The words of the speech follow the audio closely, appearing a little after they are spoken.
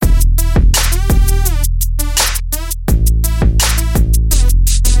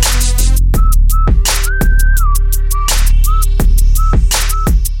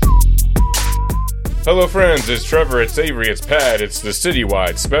Hello friends, it's Trevor, it's Avery, it's Pat, it's the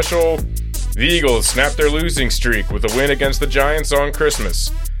citywide special. The Eagles snapped their losing streak with a win against the Giants on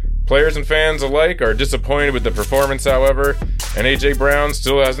Christmas. Players and fans alike are disappointed with the performance, however, and A.J. Brown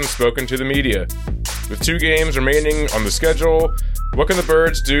still hasn't spoken to the media. With 2 games remaining on the schedule, what can the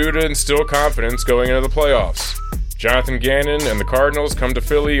Birds do to instill confidence going into the playoffs? Jonathan Gannon and the Cardinals come to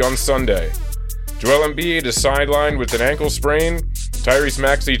Philly on Sunday. Joel Embiid is sidelined with an ankle sprain. Tyrese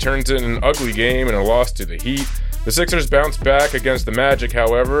Maxey turns in an ugly game in a loss to the Heat. The Sixers bounce back against the Magic,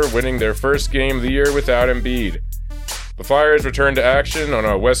 however, winning their first game of the year without Embiid. The Flyers return to action on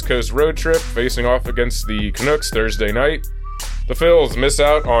a West Coast road trip, facing off against the Canucks Thursday night. The Phils miss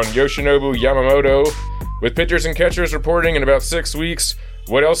out on Yoshinobu Yamamoto. With pitchers and catchers reporting in about 6 weeks,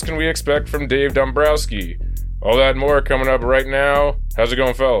 what else can we expect from Dave Dombrowski? All that and more coming up right now. How's it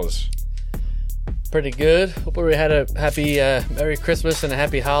going, fellas? Pretty good. Hope we had a happy Merry Christmas and a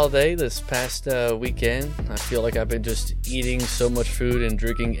happy holiday this past weekend. I feel like I've been just eating so much food and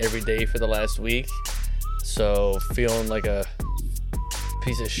drinking every day for the last week. So feeling like a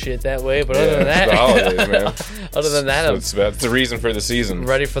piece of shit that way. But other than that, it's the holidays, man. Other than that, that's the reason for the season.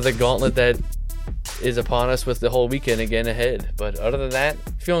 Ready for the gauntlet that is upon us with the whole weekend again ahead. But other than that,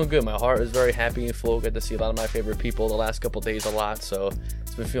 feeling good. My heart is very happy and full. Got to see a lot of my favorite people the last couple of days a lot. So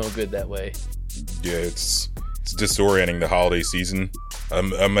it's been feeling good that way. Yeah, it's disorienting, the holiday season.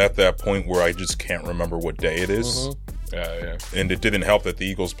 I'm at that point where I just can't remember what day it is. Mm-hmm. Yeah. And it didn't help that the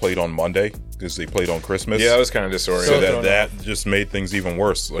Eagles played on Monday because they played on Christmas. Yeah, that was kind of disorienting. So that just made things even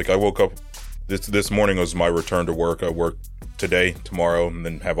worse. Like, I woke up, this morning was my return to work. I work today, tomorrow, and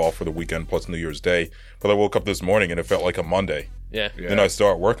then have off for the weekend plus New Year's Day. But I woke up this morning and it felt like a Monday. Yeah. Then I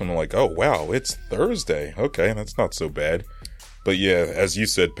start work and I'm like, oh, wow, it's Thursday. Okay, that's not so bad. But yeah, as you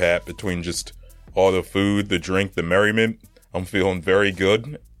said, Pat, between just all the food, the drink, the merriment, I'm feeling very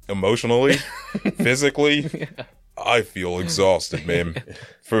good emotionally, physically. Yeah. I feel exhausted, man.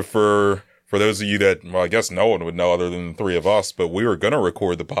 For those of you that, well, I guess no one would know other than the 3 of us, but we were going to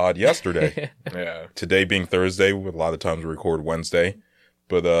record the pod yesterday. Yeah. Today being Thursday, a lot of times we record Wednesday.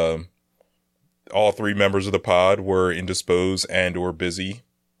 But all 3 members of the pod were indisposed and or busy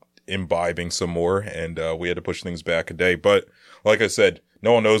imbibing some more, and we had to push things back a day. But like I said,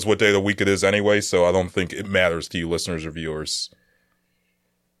 no one knows what day of the week it is anyway, so I don't think it matters to you listeners or viewers.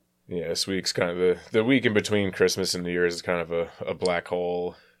 Yeah, this week's kind of the week in between Christmas and New Year's is kind of a black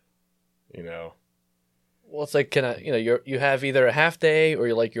hole, you know. Well, it's like you have either a half day or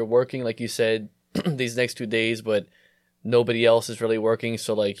you're working, like you said, these next 2 days, but nobody else is really working.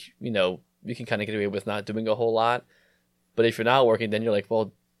 So you can kind of get away with not doing a whole lot. But if you're not working, then you're like,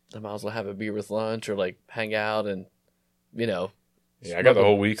 well, I might as well have a beer with lunch or hang out and Yeah, I got the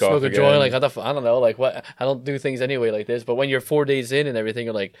whole week off smoke a again. joint, I don't know, what, I don't do things anyway like this. But when you're 4 days in and everything,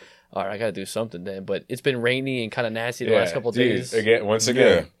 you're like, all right, I got to do something then. But it's been rainy and kind of nasty the last couple of days. Once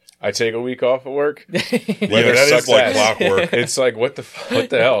again, I take a week off of work. Yeah, that is like clockwork. It's like, what the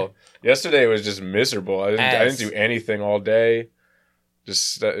hell? Yesterday was just miserable. I didn't do anything all day.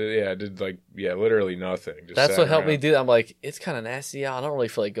 Just, I did literally nothing. Just That's what helped me do that. I'm like, it's kind of nasty out. I don't really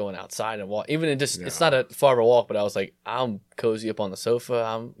feel like going outside and walk. It's not a far of a walk, but I was like, I'm cozy up on the sofa.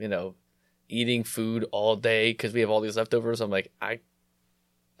 I'm, eating food all day because we have all these leftovers. I'm like, I'm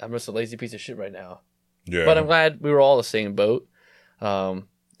just a lazy piece of shit right now. Yeah. But I'm glad we were all the same boat.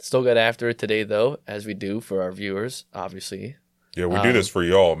 Still got after it today, though, as we do for our viewers, obviously. Yeah, we do this for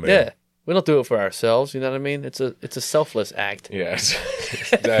y'all, man. Yeah. We don't do it for ourselves, you know what I mean? It's a selfless act. Yeah,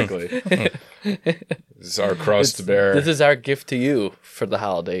 exactly. It's our cross to bear. This is our gift to you for the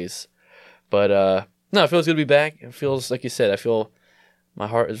holidays. But no, it feels good to be back. It feels like you said. I feel my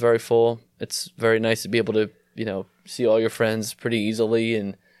heart is very full. It's very nice to be able to see all your friends pretty easily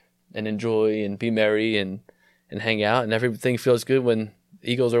and enjoy and be merry and hang out, and everything feels good when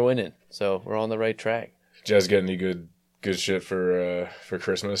the Eagles are winning. So we're on the right track. Did you guys get any good shit for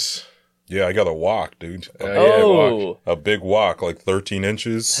Christmas? Yeah, I got a wok, dude. A big wok, like 13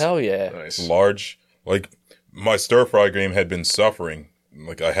 inches. Hell yeah. Nice. Large. Like, my stir-fry game had been suffering.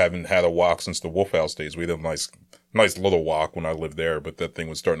 Like, I haven't had a wok since the Wolf House days. We had a nice little wok when I lived there, but that thing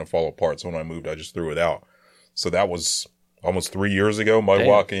was starting to fall apart. So when I moved, I just threw it out. So that was almost 3 years ago. My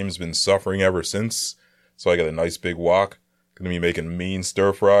wok game's been suffering ever since. So I got a nice big wok. Gonna be making mean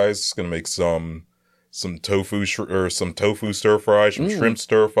stir-fries. Gonna make some tofu some tofu stir fry, some shrimp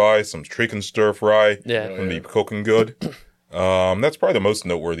stir fry, some chicken stir fry. Yeah. Gonna be cooking good. That's probably the most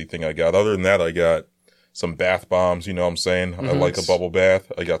noteworthy thing I got. Other than that, I got some bath bombs, you know what I'm saying? I like a bubble bath.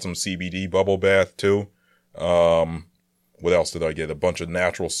 I got some CBD bubble bath too. What else did I get? A bunch of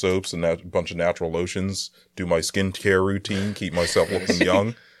natural soaps and a bunch of natural lotions. Do my skincare routine, keep myself looking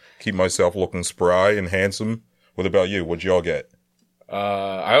young. keep myself looking spry and handsome. What about you? What'd y'all get?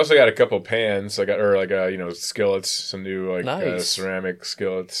 I also got a couple pans. I got skillets, some new Nice. ceramic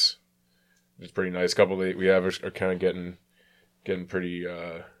skillets. It's pretty nice. A couple that we have are kind of getting pretty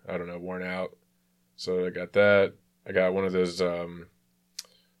worn out. So I got that. I got one of those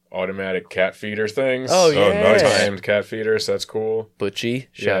automatic cat feeder things. Oh, yeah. nice. Timed cat feeder, so that's cool. Butchie,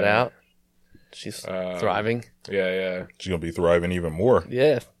 shout Yeah. out. She's thriving. Yeah. She's gonna be thriving even more.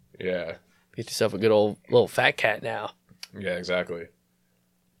 Yeah. Yeah. Get yourself a good old little fat cat now. Yeah, exactly.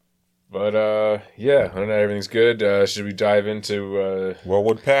 But yeah, I don't know, everything's good. Should we dive into Well,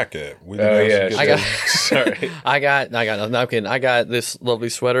 what pack it? We didn't Oh actually yeah, get I got- to- sorry. I got no, I'm kidding. I got this lovely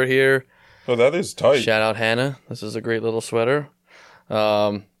sweater here. Oh, that is tight. Shout out Hannah. This is a great little sweater.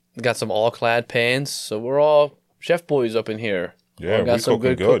 Got some all clad pants. So we're all chef boys up in here. Yeah, All got we some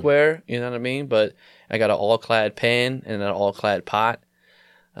cooking good good. cookware, you know what I mean? But I got an all clad pan and an all clad pot.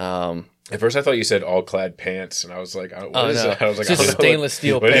 At first, I thought you said all clad pants, and I was like, what Oh is no, that? I was like, it's I just don't know stainless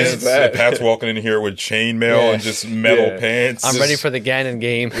steel what is pants. that? Pat's walking in here with chainmail Yeah. and just metal Yeah. pants. I'm Just- ready for the Ganon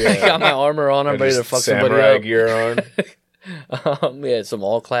game. I got my armor on. I'm And ready to just fuck somebody samurai up. gear on. Yeah, some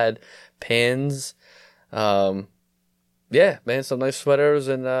all clad pins. Yeah, man, some nice sweaters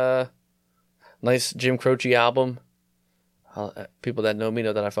and nice Jim Croce album. People that know me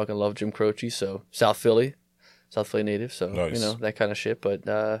know that I fucking love Jim Croce. So South Philly native. So Nice. you know that kind of shit. But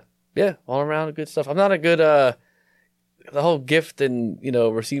yeah, all around good stuff. I'm not a good the whole gift and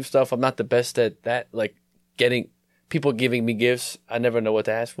receive stuff. I'm not the best at that. Like getting people giving me gifts. I never know what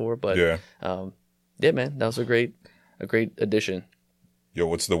to ask for. But yeah. yeah, man, that was a great addition. Yo,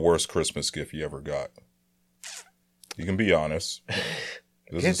 what's the worst Christmas gift you ever got? You can be honest. I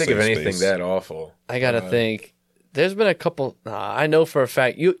This can't is think of safe anything space. that awful. I gotta think. There's been a couple. I know for a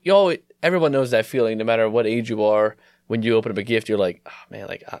fact. You always, everyone knows that feeling. No matter what age you are, when you open up a gift, you're like, oh man,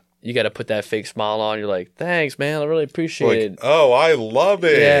 like you got to put that fake smile on. You're like, thanks, man, I really appreciate Like, it. oh, I love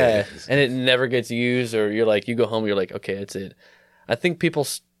it. Yeah, and it never gets used, or you're like, you go home, you're like, okay, that's it. I think people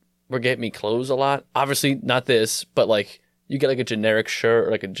were getting me clothes a lot. Obviously, not this, but like you get like a generic shirt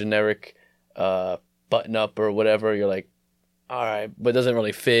or like a generic button up or whatever. You're like, all right, but it doesn't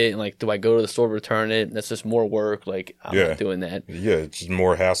really fit. And like, do I go to the store, return it? That's just more work. Like, I'm Yeah. not doing that. Yeah, it's just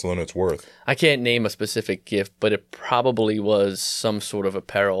more hassle than it's worth. I can't name a specific gift, but it probably was some sort of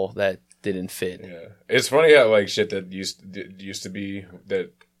apparel that didn't fit. Yeah, it's funny how like shit that used to be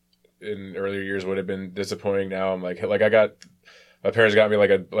that in earlier years would have been disappointing. Now I'm like I got my parents got me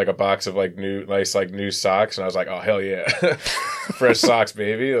like a box of like new socks, and I was like, oh hell yeah, fresh socks,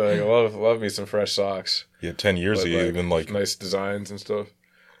 baby. Like I love me some fresh socks. Yeah, 10 years But, ago, like, even like nice designs and stuff.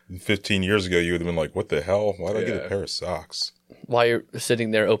 15 years ago, you would have been like, what the hell? Why'd I get Yeah. a pair of socks? While you're sitting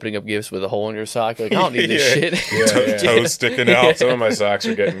there opening up gifts with a hole in your sock, you're like, I don't need this Yeah. shit. Yeah, Toes sticking out. Some of my socks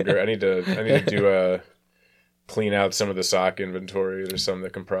are getting. I need to do clean out some of the sock inventory. There's some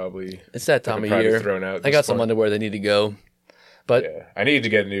that can probably It's that time of probably year. thrown out. at I this got some point. underwear that need to go. But Yeah, I need to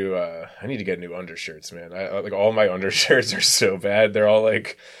get new. I need to get new undershirts, man. I like all my undershirts are so bad. They're all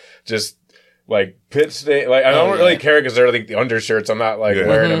like, just like pit stain. Like I don't really care because they're like the undershirts. I'm not like Yeah.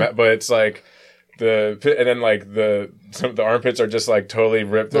 wearing them, but it's like the pit, and then like the armpits are just like totally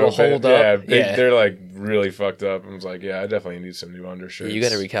ripped. Little open. hold up. Yeah, Yeah. they're like really fucked up. I was like, yeah, I definitely need some new undershirts. you got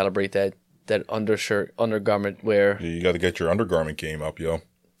to recalibrate that undergarment wear, Yeah, you got to get your undergarment game up, yo.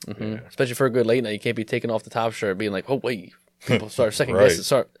 especially for a good late night. You can't be taking off the top shirt, being like, oh wait, people start second Right.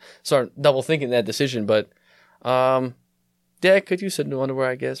 guessing, start double thinking that decision. But yeah, could use some new underwear,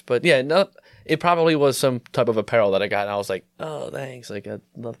 I guess. But yeah, no, it probably was some type of apparel that I got, and I was like, oh thanks, like I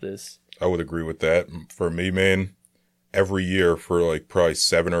love this. I would agree with that. For me, man, every year for like probably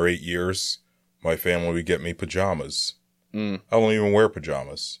 7 or 8 years, my family would get me pajamas. I don't even wear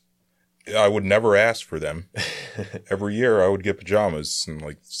pajamas. I would never ask for them. Every year I would get pajamas, and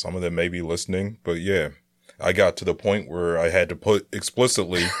like some of them may be listening, but yeah. I got to the point where I had to put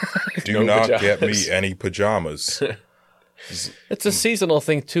explicitly, do No not get pajamas. me any pajamas. It's a seasonal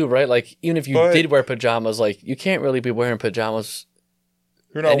thing too, right? Like even if you But- did wear pajamas, like you can't really be wearing pajamas.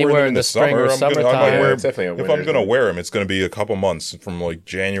 You're not Anywhere wearing them in in the the spring summer. or I might summertime. wear, It's definitely a if winter I'm going to thing. wear them, it's going to be a couple months from like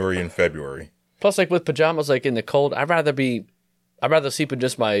January and February. Plus, like with pajamas, like in the cold, I'd rather sleep in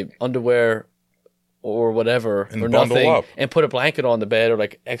just my underwear or whatever And or bundle nothing, up. and put a blanket on the bed or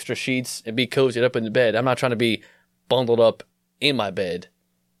like extra sheets and be cozied up in the bed. I'm not trying to be bundled up in my bed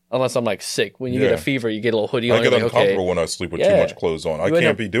unless I'm like sick. When you get Yeah. a fever, you get a little hoodie I on. get You're like, uncomfortable okay. when I sleep with Yeah. too much clothes on. I You end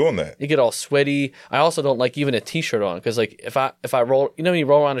can't up- be doing that. You get all sweaty. I also don't like even a t-shirt on because like if I roll, when you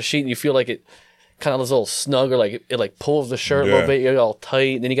roll around a sheet and you feel like it kind of a little snug or like it like pulls the shirt a Yeah. little bit, you're all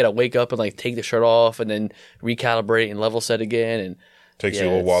tight. And then you got to wake up and like take the shirt off and then recalibrate and level set again. And Takes you a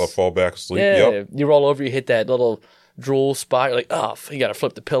little while to fall back asleep. Yeah, Yep. you roll over, you hit that little drool spot. You're like, oh, you got to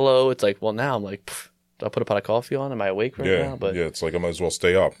flip the pillow. It's like, well, now I'm like, do I put a pot of coffee on? Am I awake right now? But yeah, it's like I might as well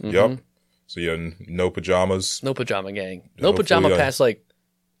stay up. Yep. So yeah, no pajamas. no pajama gang. No pajama past like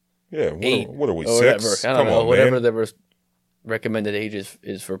Yeah, 8 what are we, or 6? whatever. I don't know. Whatever the recommended age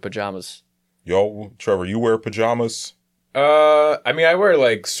is for pajamas. Y'all, Trevor, you wear pajamas? I mean, I wear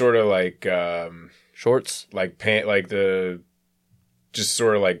like sort of like Shorts. like pant, like the just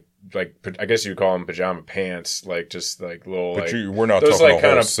sort of like I guess you would call them pajama pants, like just like little. But like, we're not those talking like a whole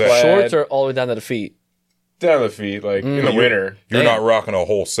kind of set. plaid, Shorts are all the way down to the feet. down the feet, like in the winter. You're not rocking a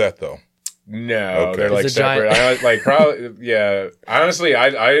whole set though. No, Okay. they're like It's a separate. I like probably yeah. Honestly, I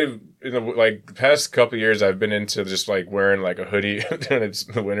in the like the past couple of years I've been into just like wearing like a hoodie when it's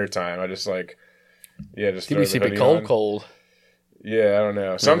the winter time. I just like just Keep throw you the sleeping hoodie cold. on. Yeah, I don't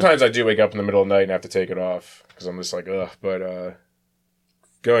know. Sometimes I do wake up in the middle of the night and have to take it off because I'm just like ugh. But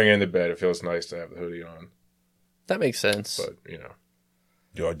going into bed, it feels nice to have the hoodie on. That makes sense. But you know,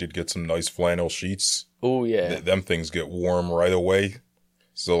 Yo, I did get some nice flannel sheets. Oh yeah. Them things get warm right away.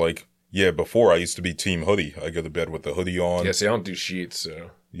 So like, yeah, before I used to be team hoodie. I go to bed with the hoodie on. yeah. See, I don't do sheets,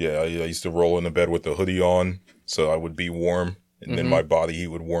 so Yeah, I used to roll into bed with the hoodie on, so I would be warm, and then my body heat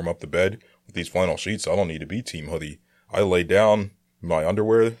would warm up the bed. With these flannel sheets, I don't need to be team hoodie. I lay down, my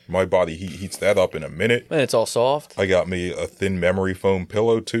underwear, my body heats that up in a minute. And it's all soft. I got me a thin memory foam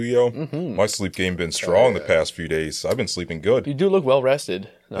pillow too, yo. My sleep game been strong the past few days. I've been sleeping good. You do look well rested.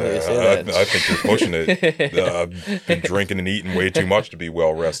 Now that you say that. I think you're pushing it. I've been drinking and eating way too much to be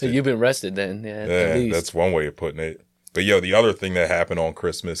well rested. You've been rested then. Yeah, Yeah, at least. that's one way of putting it. But yo, the other thing that happened on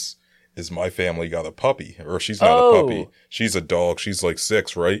Christmas is my family got a puppy. Or she's not a puppy. She's a dog. She's like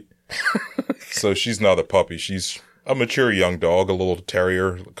 6, right? So she's not a puppy. She's a mature young dog, a little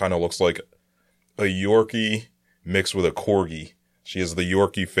terrier. Kind of looks like a Yorkie mixed with a Corgi. She has the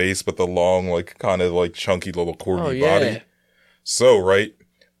Yorkie face, but the long, like, kind of like chunky little Corgi body. So, right,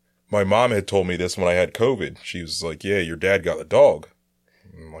 my mom had told me this when I had COVID. She was like, yeah, your dad got a dog.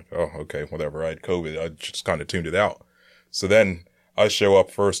 I'm like, oh, okay, whatever. I had COVID. I just kind of tuned it out. So then I show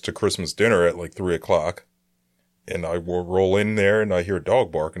up first to Christmas dinner at like 3 o'clock, and I will roll in there and I hear a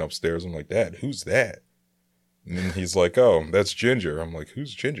dog barking upstairs. I'm like, Dad, who's that? And then he's like, oh, that's Ginger. I'm like,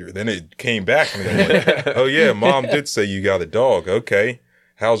 who's Ginger? Then it came back and I'm like, oh yeah, Mom did say you got a dog. Okay.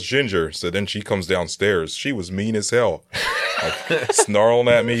 How's Ginger? So then she comes downstairs. She was mean as hell. Like, snarling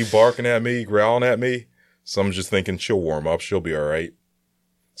at me, barking at me, growling at me. So I'm just thinking she'll warm up. She'll be all right.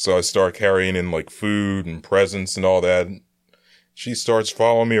 So I start carrying in like food and presents and all that. She starts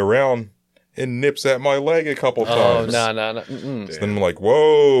following me around and nips at my leg a couple times. Oh, no. So then I'm like,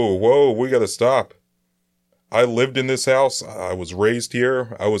 whoa, we got to stop. I lived in this house. I was raised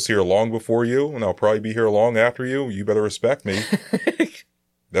here. I was here long before you, and I'll probably be here long after you. You better respect me.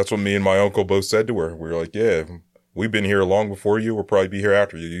 That's what me and my uncle both said to her. We were like, yeah, we've been here long before you. We'll probably be here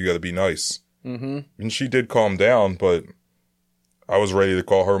after you. You got to be nice. Mm-hmm. And she did calm down, but I was ready to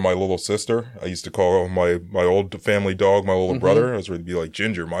call her my little sister. I used to call her my old family dog my little brother. I was ready to be like,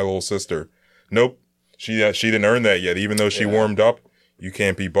 Ginger, my little sister. Nope. She didn't earn that yet. Even though she warmed up, you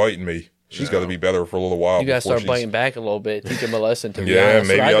can't be biting me. She's got to be better for a little while. You got to start biting back a little bit. Teach him a lesson. To be yeah, honest.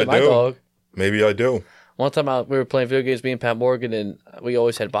 maybe I do. My dog. Maybe I do. One time we were playing video games, me and Pat Morgan, and we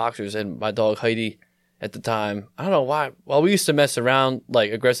always had boxers. And my dog Heidi, at the time, I don't know why. Well, we used to mess around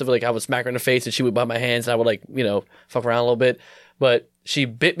like aggressively. Like I would smack her in the face, and she would bite my hands, and I would like fuck around a little bit. But she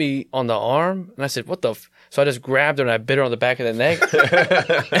bit me on the arm, and I said, "What the?" So I just grabbed her and I bit her on the back of the neck.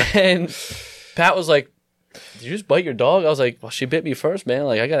 And Pat was like, "Did you just bite your dog?" I was like, "Well, she bit me first, man.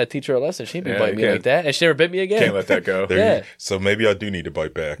 Like I gotta teach her a lesson. She didn't bite me like that, and she never bit me again." can't let that go. So maybe I do need to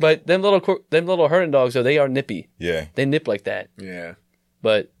bite back. But them little herding dogs, though, they are nippy. Yeah. They nip like that. Yeah.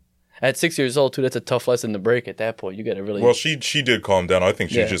 But at 6 years old, too, that's a tough lesson to break at that point. You got to really... Well, she did calm down. I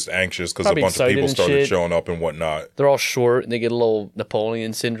think she's just anxious because a Probably bunch of people excited and started shit. showing up and whatnot. They're all short, and they get a little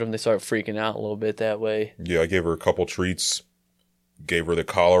Napoleon syndrome. They start freaking out a little bit that way. Yeah, I gave her a couple treats. Gave her the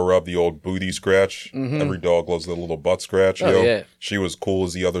collar rub, the old booty scratch. Every dog loves the little butt scratch. Oh, yeah. She was cool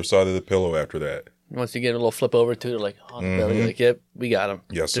as the other side of the pillow after that. Once you get a little flip over, too, they're like, on the belly. You're like, yep, we got them.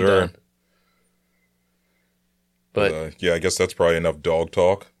 Yes, They're sir. done. But yeah, I guess that's probably enough dog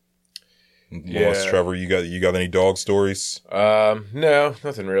talk. Unless, Trevor, you got any dog stories? No,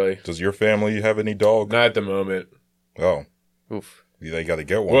 nothing really. Does your family have any dog? Not at the moment. Oh, oof. they got to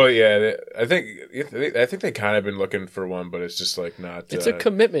get one. Well, yeah, I think they kind of been looking for one, but it's just like not. It's a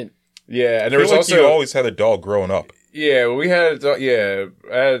commitment. Yeah, and I there feel was like also you always had a dog growing up. Yeah, well, we had a dog. Yeah,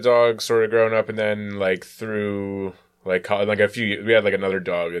 I had a dog sort of growing up, and then like through like we had like another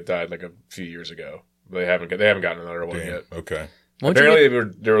dog that died like a few years ago. They haven't gotten another one Damn, yet. okay. Apparently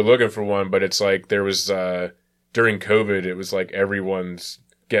they were looking for one, but it's like there was during COVID, it was like everyone's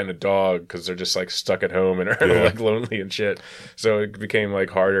getting a dog because they're just like stuck at home and are like lonely and shit. So it became like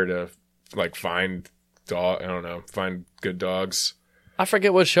harder to like find find good dogs. I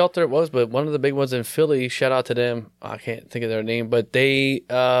forget what shelter it was, but one of the big ones in Philly. Shout out to them. I can't think of their name, but they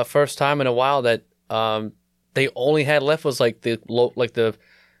first time in a while that they only had left was like the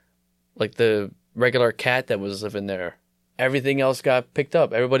regular cat that was living there. Everything else got picked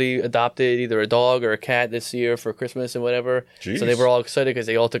up. Everybody adopted either a dog or a cat this year for Christmas and whatever. Jeez. So they were all excited because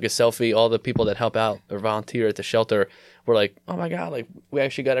they all took a selfie. All the people that help out or volunteer at the shelter were like, "Oh my god! Like we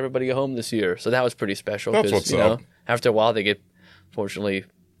actually got everybody a home this year." So that was pretty special. That's what's up. After a while, they get fortunately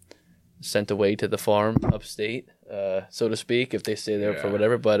sent away to the farm upstate, so to speak, if they stay there for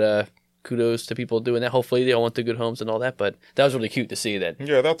whatever. But kudos to people doing that. Hopefully, they all went to good homes and all that. But that was really cute to see that.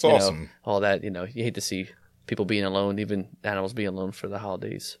 Yeah, that's awesome. All that, you hate to see people being alone, even animals being alone for the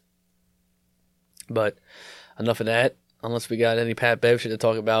holidays. But enough of that. Unless we got any Pat Bev shit to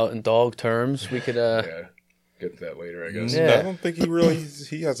talk about in dog terms, we could get to that later, I guess. I don't think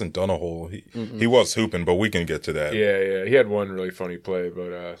he hasn't done a whole. He was hooping, but we can get to that. Yeah. He had one really funny play,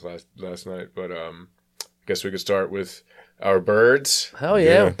 but last night. But I guess we could start with our birds. Hell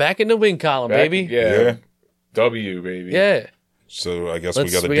yeah, back in the win column, baby. Yeah. W, baby. Yeah. So I guess we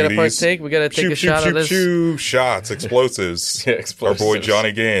got to partake. We got to take a shot of this. Shots, explosives. Explosives. Our boy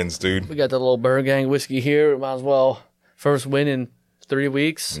Johnny Gans, dude. We got the little Bird Gang whiskey here. Might as well. First win in 3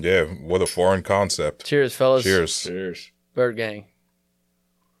 weeks. Yeah, what a foreign concept. Cheers, fellas. Cheers. Bird Gang.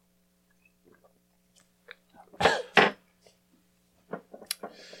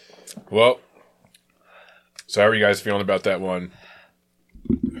 Well, so how are you guys feeling about that one?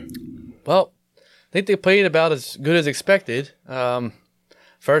 Well, I think they played about as good as expected.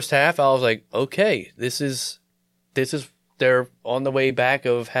 First half, I was like, okay, this is they're on the way back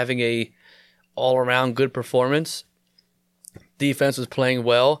of having a all-around good performance. Defense was playing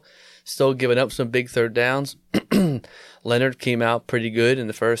well, still giving up some big third downs. Leonard came out pretty good in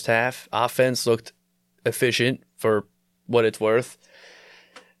the first half. Offense looked efficient for what it's worth.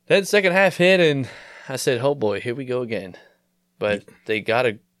 Then second half hit, and I said, oh boy, here we go again. But they got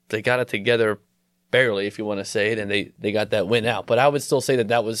it together barely, if you want to say it, and they got that win out. But I would still say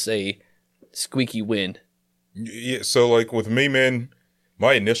that was a squeaky win. Yeah, so like with me, man,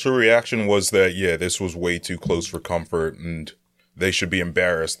 my initial reaction was that, this was way too close for comfort, and they should be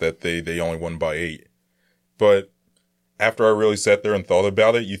embarrassed that they only won by 8. But after I really sat there and thought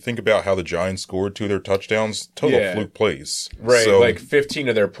about it, you think about how the Giants scored 2 of their touchdowns, total fluke plays. Right, so, like 15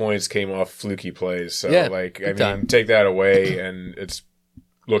 of their points came off fluky plays. So, take that away, and it's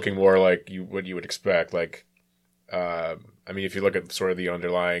looking more like what you would expect. Like, if you look at sort of the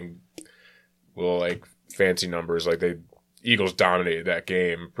underlying little like fancy numbers, like the Eagles dominated that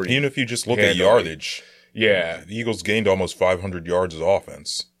game. Even if you just look at yardage, the Eagles gained almost 500 yards of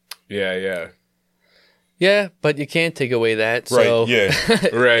offense. Yeah, but you can't take away that. Right, so.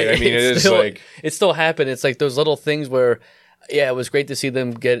 Right. I mean, it still happened. It's like those little things where, it was great to see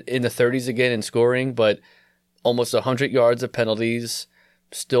them get in the 30s again in scoring, but almost 100 yards of penalties.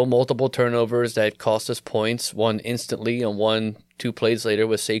 Still multiple turnovers that cost us points, one instantly and 2 plays later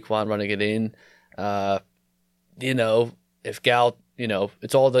with Saquon running it in. If Gal,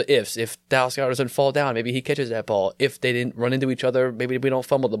 it's all the ifs. If Dallas Goedert doesn't fall down, maybe he catches that ball. If they didn't run into each other, maybe we don't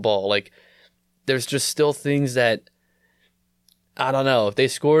fumble the ball. Like, there's just still things that, I don't know. If they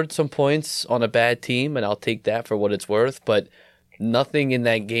scored some points on a bad team, and I'll take that for what it's worth, but nothing in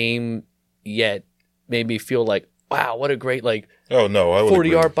that game yet made me feel like, wow, what a great,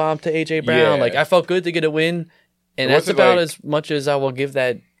 40-yard bomb to A.J. Brown. Yeah. Like, I felt good to get a win, and that's about as much as I will give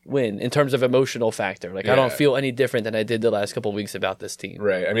that win in terms of emotional factor. Like, I don't feel any different than I did the last couple of weeks about this team.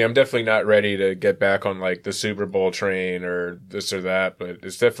 Right. I mean, I'm definitely not ready to get back on, like, the Super Bowl train or this or that, but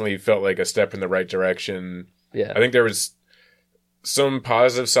it's definitely felt like a step in the right direction. Yeah. I think there was some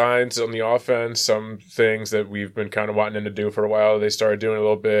positive signs on the offense, some things that we've been kind of wanting them to do for a while. They started doing a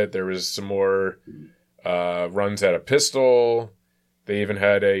little bit. There was some more runs at a pistol. They even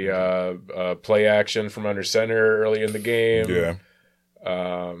had a play action from under center early in the game. Yeah.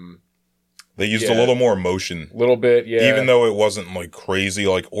 They used a little more motion. A little bit, yeah. Even though it wasn't like crazy,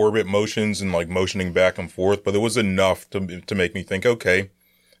 like orbit motions and like motioning back and forth, but it was enough to make me think, okay,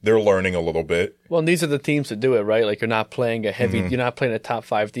 they're learning a little bit. Well, and these are the teams that do it, right? Like, you're not playing you're not playing a top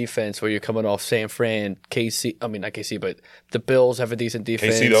 5 defense where you're coming off San Fran, KC. I mean, not KC, but the Bills have a decent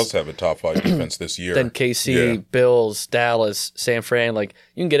defense. KC does have a top 5 defense this year. Then KC, Bills, Dallas, San Fran. Like,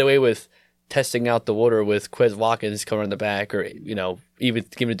 you can get away with testing out the water with Quez Watkins coming in the back, or even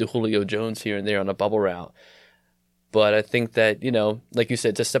giving it to Julio Jones here and there on a bubble route. But I think that, like you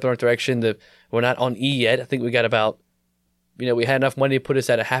said, just step in our direction. We're not on E yet. I think we got about, we had enough money to put us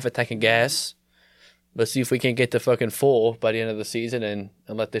at a half a tank of gas. Let's see if we can get to fucking full by the end of the season and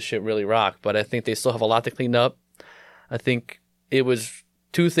let this shit really rock. But I think they still have a lot to clean up. I think it was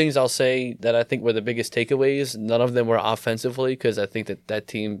two things I'll say that I think were the biggest takeaways. None of them were offensively because I think that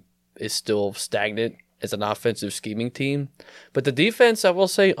team is still stagnant as an offensive scheming team. But the defense, I will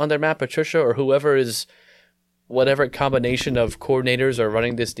say, under Matt Patricia or whoever is whatever combination of coordinators are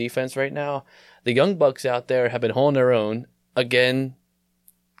running this defense right now, the Young Bucks out there have been holding their own. Again,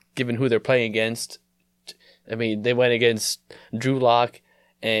 given who they're playing against. I mean, they went against Drew Lock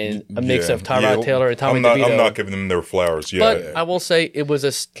and a mix of Tyrod Taylor and Tommy DeVito. I'm not giving them their flowers. Yeah, but I will say it was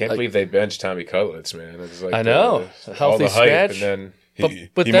a... Can't believe they benched Tommy Cutlets, man. It's like I know. A healthy scratch. scratch. And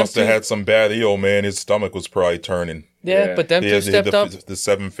then he must have had some bad eel, man. His stomach was probably turning. Yeah, but them two stepped up. The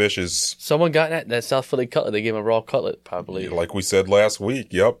 7 fishes. Someone got that South Philly cutlet. They gave him a raw cutlet, probably. Like we said last week.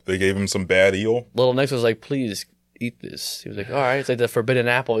 Yep, they gave him some bad eel. Little Nick was like, please eat this. He was like, all right. It's like the forbidden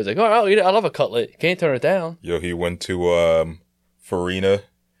apple. He's like, all right, I'll eat it. I love a cutlet. Can't turn it down. He went to Farina.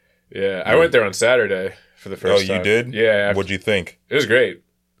 Yeah, I went there on Saturday for the first time. Oh, you did? Yeah. What'd you think? It was great.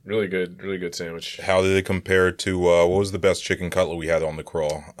 Really good sandwich. How did it compare to what was the best chicken cutlet we had on the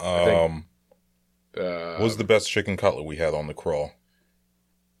crawl? What was the best chicken cutlet we had on the crawl?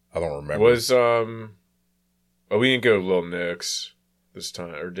 I don't remember. We didn't go to Little Nick's this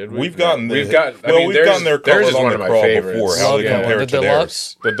time, or did we? We've gotten their theirs cutlet on one the of my crawl favorites. before. How did it compare the to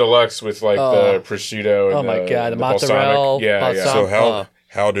deluxe? theirs? The deluxe with like the prosciutto and oh my god, the mozzarella. balsamic. Yeah. So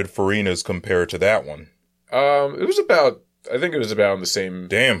how did Farina's compare to that one? It was about. I think it was about on the same.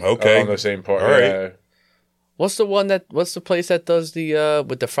 Damn. Okay. On the same part. All right. Yeah. What's the place that does the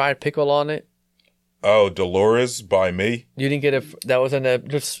with the fried pickle on it? Oh, Dolores by me. You didn't get that was in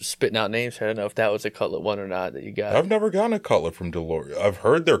just spitting out names. I don't know if that was a cutlet one or not that you got. I've never gotten a cutlet from Dolores. I've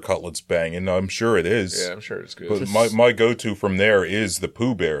heard their cutlets bang, and I'm sure it is. Yeah, I'm sure it's good. But my go-to from there is the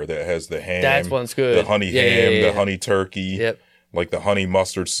Pooh Bear that has the ham. That one's good. The honey ham, the honey turkey. Yep. Like the honey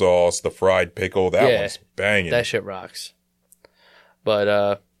mustard sauce, the fried pickle. That one's banging. That shit rocks.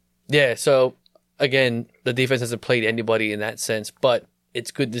 But, so, again, the defense hasn't played anybody in that sense, but it's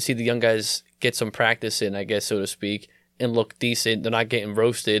good to see the young guys get some practice in, I guess, so to speak, and look decent. They're not getting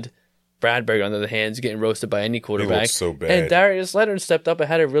roasted. Bradbury, on the other hand, is getting roasted by any quarterback. He looks so bad. And Darius Leonard stepped up and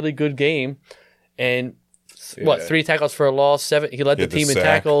had a really good game. And, 3 tackles for a loss, 7. He led the team in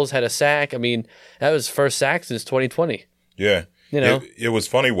tackles, had a sack. I mean, that was his first sack since 2020. Yeah. It was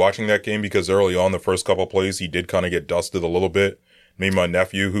funny watching that game because early on, the first couple of plays, he did kind of get dusted a little bit. Me and my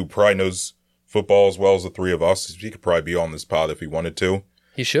nephew, who probably knows football as well as the three of us, he could probably be on this pod if he wanted to.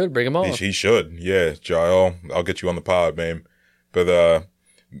 He should. Bring him on. He should. Yeah, Joel, I'll get you on the pod, man. But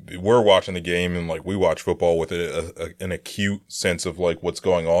we're watching the game, and like we watch football with an acute sense of like what's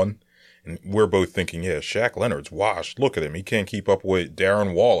going on. And we're both thinking, yeah, Shaq Leonard's washed. Look at him. He can't keep up with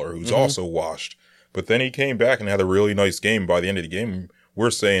Darren Waller, who's also washed. But then he came back and had a really nice game. By the end of the game,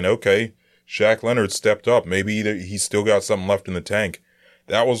 we're saying, okay, Shaq Leonard stepped up. Maybe he's still got something left in the tank.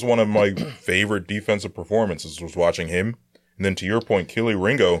 That was one of my favorite defensive performances, was watching him. And then to your point, Keely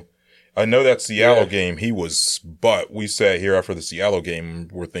Ringo, I know that Seattle game, but we sat here after the Seattle game,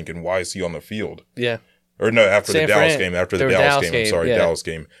 we're thinking, why is he on the field? Yeah. Or no, after the Dallas game. Dallas game. Dallas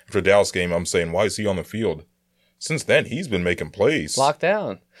game. After the Dallas game, I'm saying, why is he on the field? Since then, he's been making plays. Locked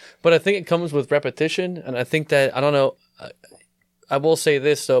down. But I think it comes with repetition, and I think that, I don't know, I will say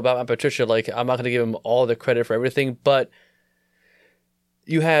this, though, about Patricia, like, I'm not going to give him all the credit for everything, but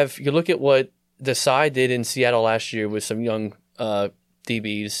you look at what Desai did in Seattle last year with some young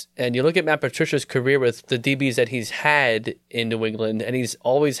DBs, and you look at Matt Patricia's career with the DBs that he's had in New England, and he's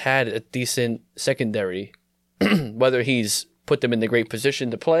always had a decent secondary, whether he's put them in the great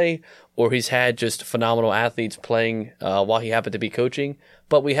position to play or he's had just phenomenal athletes playing while he happened to be coaching.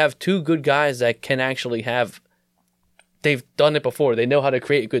 But we have 2 good guys that can actually they've done it before. They know how to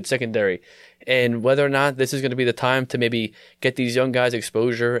create a good secondary. And whether or not this is going to be the time to maybe get these young guys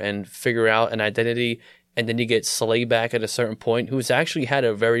exposure and figure out an identity, and then you get Slay back at a certain point, who's actually had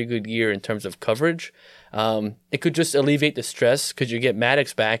a very good year in terms of coverage. It could just alleviate the stress because you get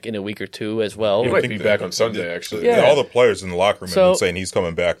Maddox back in a week or 2 as well. He might be back on Sunday, actually. Yeah. All the players in the locker room have been saying he's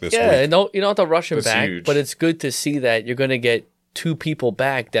coming back this week. Yeah, no, you don't have to rush him That's back, huge. but it's good to see that you're going to get 2 people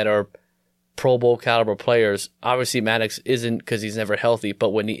back that are Pro Bowl caliber players. Obviously, Maddox isn't because he's never healthy,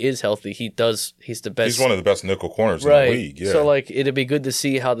 but when he is healthy, he's the best. He's one of the best nickel corners in the league. Yeah. So, it'd be good to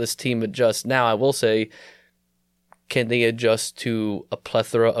see how this team adjusts. Now, I will say, can they adjust to a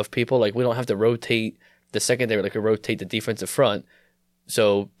plethora of people? Like, we don't have to rotate the secondary like we rotate the defensive front.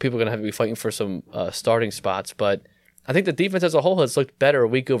 So people are going to have to be fighting for some starting spots. But I think the defense as a whole has looked better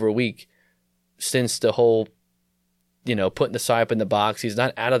week over week since the whole, putting the side up in the box. He's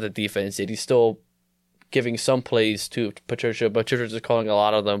not out of the defense yet. He's still giving some plays to Patricia. Patricia's just calling a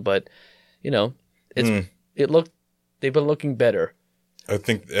lot of them, but they've been looking better. I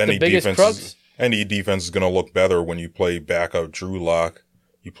think any defense is going to look better when you play backup Drew Lock.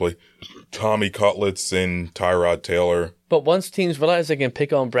 You play Tommy Cutlets and Tyrod Taylor. But once teams realize they can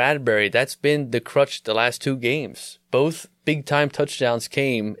pick on Bradbury, that's been the crutch the last 2 games. Both big-time touchdowns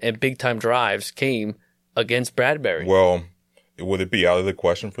came and big-time drives came against Bradbury. Well, would it be out of the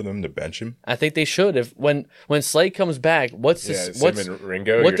question for them to bench him? I think they should. When Slay comes back, what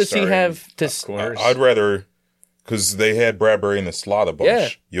Ringo, what does he have to? I'd rather, because they had Bradbury in the slot a bunch. Yeah.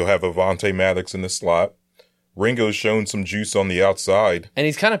 You'll have Avonte Maddox in the slot. Ringo's shown some juice on the outside. And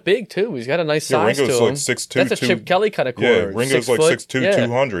he's kind of big, too. He's got a nice size to him. Ringo's like 6'2". That's a Chip Kelly kind of corner. Yeah, Ringo's like 6'2",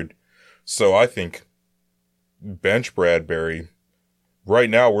 200. So I think bench Bradbury. Right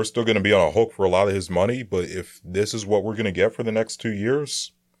now, we're still going to be on a hook for a lot of his money, but if this is what we're going to get for the next 2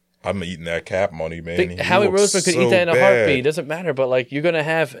 years, I'm eating that cap money, man. Howie Roseman could eat that in a heartbeat. It doesn't matter, but you're going to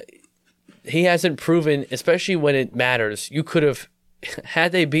have... He hasn't proven, especially when it matters. You could have...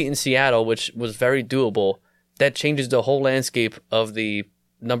 Had they beaten Seattle, which was very doable... That changes the whole landscape of the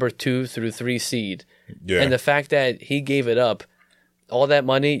number 2 through 3 seed. Yeah. And the fact that he gave it up, all that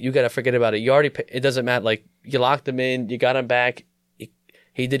money, you got to forget about it. You already, it doesn't matter. You locked him in, you got him back.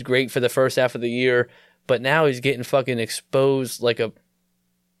 He did great for the first half of the year, but now he's getting fucking exposed like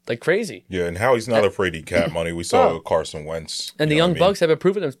crazy. Yeah, and Howie's not afraid to eat cap money. We saw it with Carson Wentz. And the Young Bucks have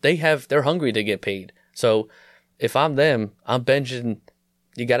proven them. They're hungry to get paid. So if I'm them, I'm benching.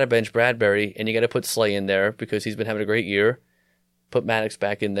 You got to bench Bradbury, and you got to put Slay in there because he's been having a great year. Put Maddox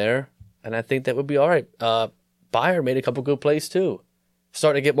back in there, and I think that would be all right. Bayer made a couple good plays, too.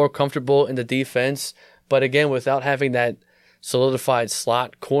 Starting to get more comfortable in the defense, but again, without having that solidified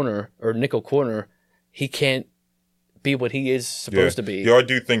slot corner or nickel corner, he can't be what he is supposed to be. Yeah, I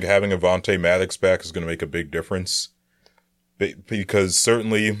do think having Avonte Maddox back is going to make a big difference because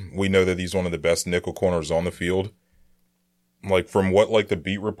certainly we know that he's one of the best nickel corners on the field. From what the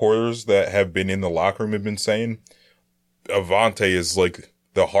beat reporters that have been in the locker room have been saying, Avonte is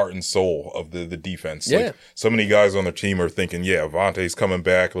the heart and soul of the defense. Yeah. So many guys on their team are thinking, yeah, Avonte's coming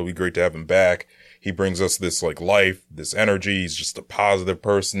back. It'll be great to have him back. He brings us this life, this energy. He's just a positive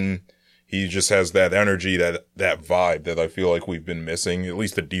person. He just has that energy, that vibe that I feel like we've been missing. At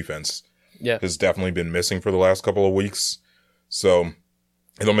least the defense has definitely been missing for the last couple of weeks. So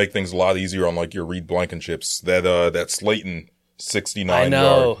it'll make things a lot easier on your Reed Blankenships. That Slayton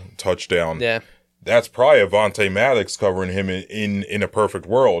 69-yard touchdown. Yeah. That's probably Avonte Maddox covering him in a perfect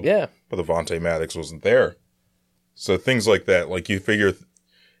world. Yeah. But Avonte Maddox wasn't there. So things like that, you figure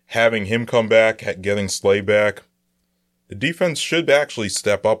having him come back, getting Slay back, the defense should actually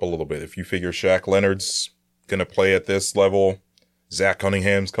step up a little bit. If you figure Shaq Leonard's going to play at this level, Zach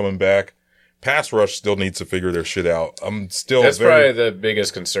Cunningham's coming back. Pass rush still needs to figure their shit out. That's probably the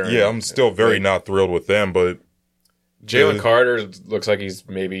biggest concern. Yeah, I'm still very not thrilled with them, but Jalen Carter looks like he's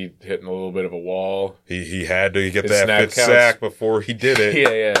maybe hitting a little bit of a wall. He had to get that fifth sack before he did it.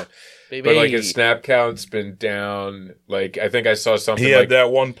 Yeah. Baby. But his snap count's been down. I think I saw something. He had that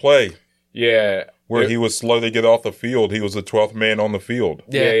one play. Yeah. Where he was slow to get off the field. He was the 12th man on the field.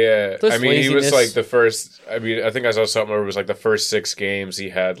 Yeah. I mean, he was the first. I mean, I think I saw something where it was the first 6 games he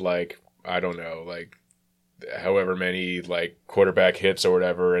had I don't know, however many quarterback hits or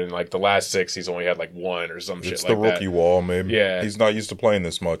whatever, and the last 6 he's only had 1 or some shit like that. It's the rookie wall, maybe. Yeah, he's not used to playing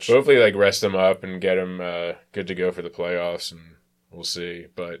this much. But hopefully, rest him up and get him good to go for the playoffs, and we'll see.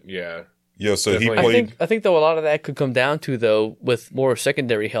 But yeah, so definitely. He played. I think though a lot of that could come down to with more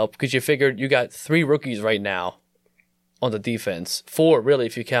secondary help because you figured you got 3 rookies right now on the defense, 4 really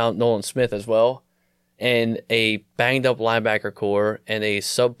if you count Nolan Smith as well, and a banged up linebacker core and a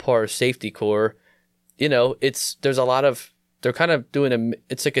subpar safety core. There's a lot of, they're kind of doing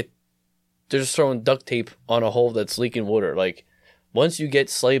they're just throwing duct tape on a hole that's leaking water. Once you get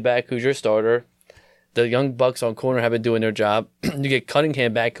Slay back, who's your starter, the Young Bucks on corner have been doing their job. You get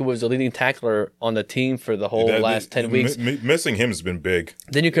Cunningham back, who was the leading tackler on the team for the whole last 10 weeks. Missing him has been big.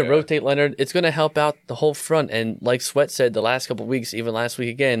 Then you can rotate Leonard. It's going to help out the whole front. And like Sweat said the last couple of weeks, even last week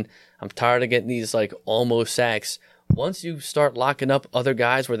again, I'm tired of getting these almost sacks. Once you start locking up other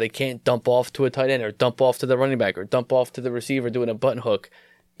guys where they can't dump off to a tight end or dump off to the running back or dump off to the receiver doing a button hook,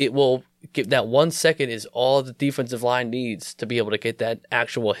 it will give that 1 second is all the defensive line needs to be able to get that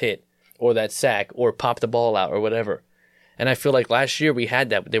actual hit or that sack or pop the ball out or whatever. And I feel like last year we had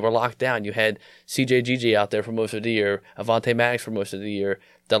that. They were locked down. You had CJ out there for most of the year, Avonte Maddox for most of the year.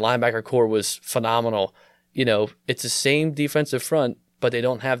 The linebacker core was phenomenal. it's the same defensive front, but they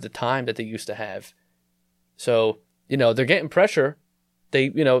don't have the time that they used to have. So, they're getting pressure.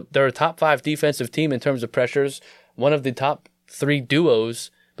 They're a top 5 defensive team in terms of pressures. One of the top 3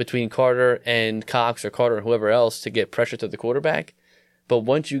 duos between Carter and Cox, or Carter and whoever else, to get pressure to the quarterback. But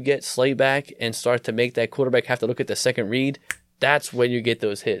once you get Slay back and start to make that quarterback have to look at the second read, that's when you get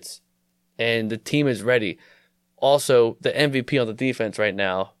those hits. And the team is ready. Also, the MVP on the defense right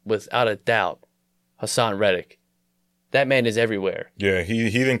now, without a doubt, Hassan Reddick. That man is everywhere. Yeah, he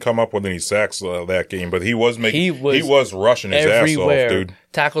didn't come up with any sacks that game, but he was rushing his ass off, dude.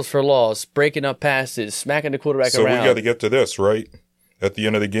 Tackles for loss, breaking up passes, smacking the quarterback around. So we got to get to this, right? At the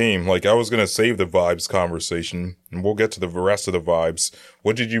end of the game, like, I was going to save the vibes conversation, and we'll get to the rest of the vibes.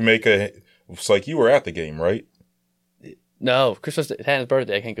 What did you make of? It's like you were at the game, right? No, Christmas, Hannah's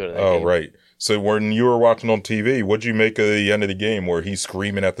birthday. I can't go to that game. Oh, right. So when you were watching on TV, what did you make of the end of the game where he's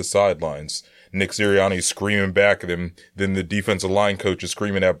screaming at the sidelines? Nick Sirianni's screaming back at him. Then the defensive line coach is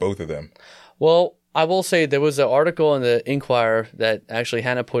screaming at both of them. Well, I will say there was an article in the Inquirer that actually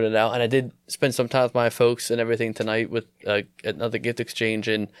Hannah pointed out, and I did spend some time with my folks and everything tonight with another gift exchange,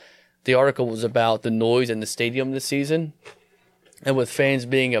 and the article was about the noise in the stadium this season, and with fans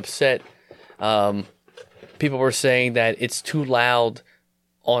being upset, people were saying that it's too loud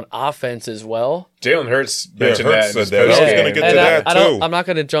on offense as well. Jalen Hurts mentioned Hurts that. said that. I was going to get to that, too. I'm not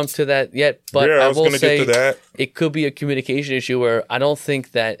going to jump to that yet, but I will say get to that. It could be a communication issue where I don't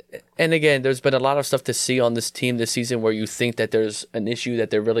think that, and again, there's been a lot of stuff to see on this team this season where you think that there's an issue that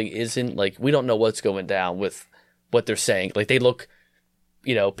there really isn't. Like, we don't know what's going down with what they're saying. Like, they look,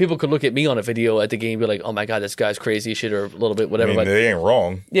 people could look at me on a video at the game and be like, oh my God, this guy's crazy shit, or a little bit, whatever. I mean, they ain't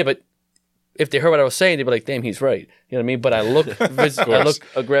wrong. Yeah, but if they heard what I was saying, they'd be like, damn, he's right. You know what I mean? But I look I look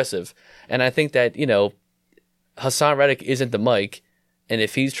aggressive. And I think that, Hassan Reddick isn't the mic. And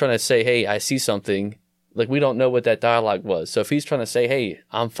if he's trying to say, hey, I see something, like, we don't know what that dialogue was. So if he's trying to say, hey,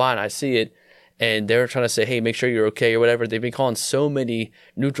 I'm fine, I see it, and they're trying to say, hey, make sure you're okay or whatever, they've been calling so many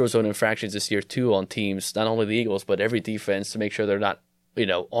neutral zone infractions this year, too, on teams, not only the Eagles, but every defense, to make sure they're not,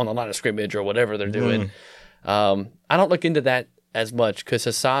 on the line of scrimmage or whatever they're doing. I don't look into that as much because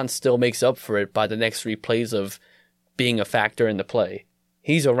Hassan still makes up for it by the next 3 plays of being a factor in the play.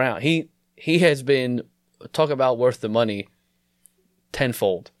 He's around. He has been, talk about worth the money,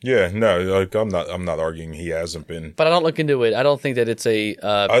 tenfold. Yeah, no, like, I'm not arguing he hasn't been. But I don't look into it. I don't think that it's a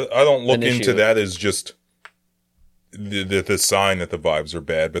I don't look into that as just the sign that the vibes are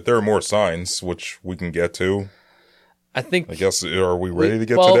bad, but there are more signs which we can get to. I guess, are we ready to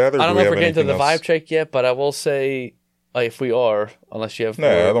get to that? Or I don't know if we're getting to the else? vibe check yet, but I will say, if we are, unless you have...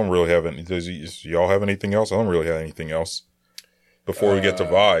 No, I don't really have any. Does y'all have anything else? I don't really have anything else. Before we get to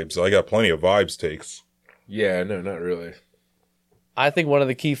vibes, I got plenty of vibes takes. Yeah, no, not really. I think one of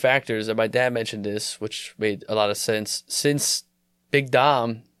the key factors, and my dad mentioned this, which made a lot of sense, since Big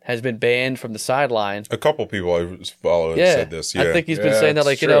Dom has been banned from the sideline. A couple people I follow have said this. Yeah, I think he's been saying that,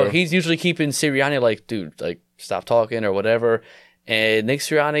 like, he's usually keeping Sirianni like, dude, like, stop talking or whatever. And Nick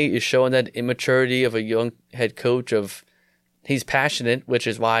Sirianni is showing that immaturity of a young head coach of, he's passionate, which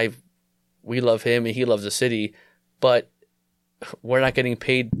is why we love him and he loves the city, but we're not getting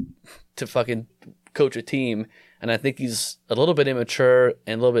paid to fucking coach a team. And I think he's a little bit immature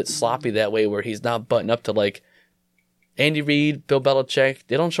and a little bit sloppy that way, where he's not buttoned up to, like, Andy Reid, Bill Belichick.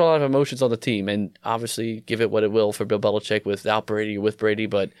 They don't show a lot of emotions on the team. And obviously, give it what it will for Bill Belichick without Brady or with Brady,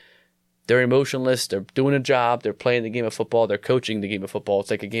 but they're emotionless. They're doing a job. They're playing the game of football. They're coaching the game of football.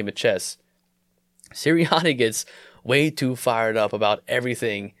 It's like a game of chess. Sirianni gets way too fired up about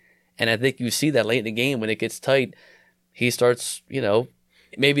everything. And I think you see that late in the game when it gets tight. He starts,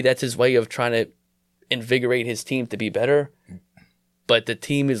 maybe that's his way of trying to invigorate his team to be better. But the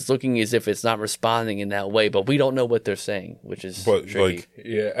team is looking as if it's not responding in that way. But we don't know what they're saying, which is tricky.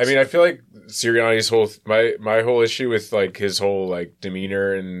 Yeah, I mean, I feel like Sirianni's whole my whole issue with, like, his whole, like,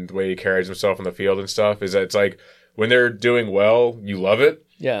 demeanor and the way he carries himself on the field and stuff is that it's like when they're doing well, you love it.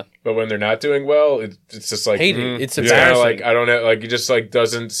 Yeah. But when they're not doing well, it's just like hate it. It's embarrassing. Like, I don't know, like, it just, like,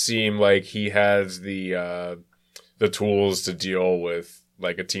 doesn't seem like he has the tools to deal with,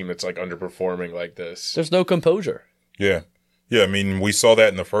 like, a team that's, like, underperforming like this. There's no composure. Yeah. Yeah, I mean, we saw that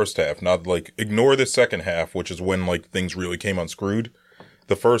in the first half. Not, like, ignore the second half, which is when, like, things really came unscrewed.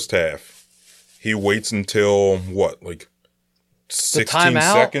 The first half, he waits until, what, like, 16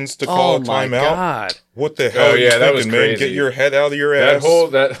 seconds to call a timeout? Oh, my God. What the hell are you thinking, that was crazy, man? Get your head out of your ass.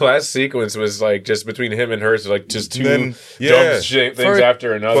 That last sequence was, like, just between him and Hurts, like, just two dumb things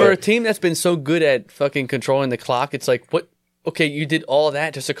after another. For a team that's been so good at fucking controlling the clock, it's like, what? Okay, you did all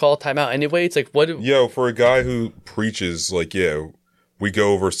that just to call a timeout anyway? It's like, what? Yo, for a guy who preaches, like, We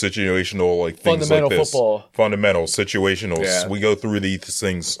go over situational like things Fundamental like this. football. Fundamental, situationals. Yeah. We go through these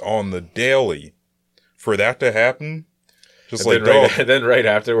things on the daily. For that to happen, just And like then right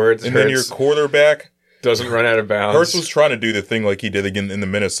afterwards, and then your Hurts quarterback doesn't run out of bounds. Hurts was trying to do the thing like he did again in the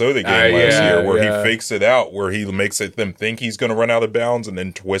Minnesota game last year, where he fakes it out, where he makes them think he's going to run out of bounds and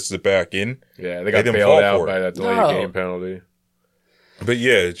then twists it back in. Yeah, they got didn't bailed fall out for by it. that delayed No. game penalty. But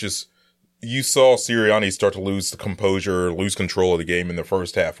yeah, it's just you saw Sirianni start to lose the composure, lose control of the game in the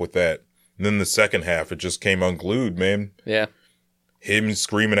first half with that. And then the second half, it just came unglued, man. Yeah. Him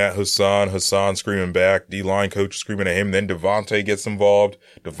screaming at Hassan screaming back, D-line coach screaming at him, then Devontae gets involved,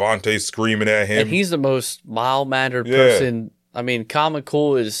 Devontae screaming at him. And he's the most mild-mannered Yeah. person. I mean, calm and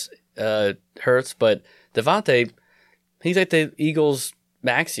cool is Hurts, but Devontae, he's like the Eagles'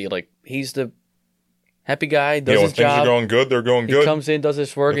 Maxie. Like, he's the happy guy, does when his things are job. going good, they're going He good. comes in, does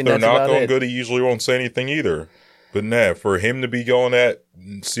his work, If and they're that's not about going it. good, he usually won't say anything either. But nah, for him to be going at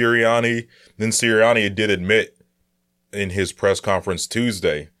Sirianni, then Sirianni did admit in his press conference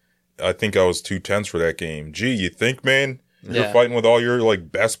Tuesday, I think I was too tense for that game. Gee, you think, man, you're Yeah. fighting with all your like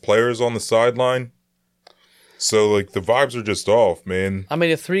best players on the sideline? So like the vibes are just off, man. I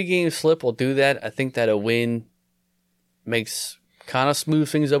mean, a 3-game slip will do that. I think that a win makes kind of smooth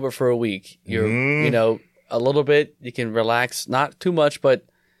things over for a week. You're, you know, a little bit, you can relax, not too much, but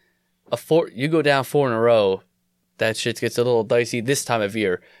you go down 4 in a row, that shit gets a little dicey this time of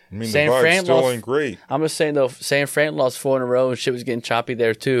year. I mean, San the vibes Fran still lost- ain't great. I'm just saying, though, San Fran lost 4 in a row and shit was getting choppy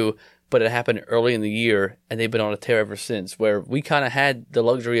there, too. But it happened early in the year, and they've been on a tear ever since, where we kind of had the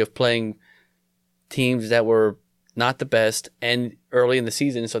luxury of playing teams that were not the best and early in the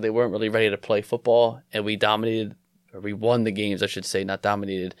season, so they weren't really ready to play football, and we dominated, or we won the games, I should say, not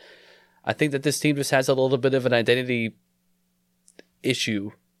dominated. I think that this team just has a little bit of an identity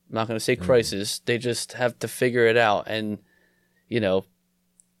issue. I'm not going to say crisis. They just have to figure it out, and, you know,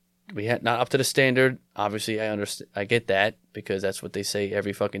 we had not up to the standard. Obviously, I understand. I get that because that's what they say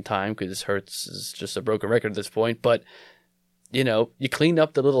every fucking time. Because Hurts is just a broken record at this point. But you know, you clean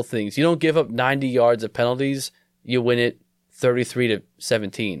up the little things. You don't give up 90 yards of penalties. You win it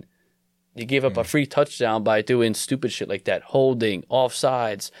 33-17. You give up a free touchdown by doing stupid shit like that, holding,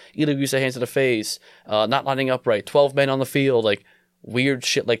 offsides, illegal use of hands to the face, not lining up right, 12 men on the field, like weird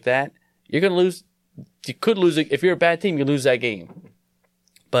shit like that. You're gonna lose. You could lose it if you're a bad team. You lose that game.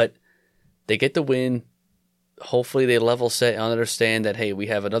 But they get the win. Hopefully they level set and understand that, hey, we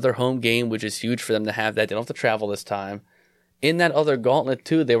have another home game, which is huge for them to have that. They don't have to travel this time. In that other gauntlet,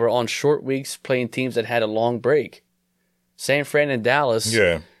 too, they were on short weeks playing teams that had a long break. San Fran and Dallas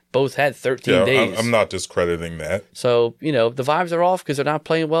both had 13 days. I'm not discrediting that. So, you know, the vibes are off because they're not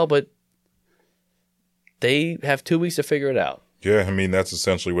playing well, but they have 2 weeks to figure it out. Yeah, I mean, that's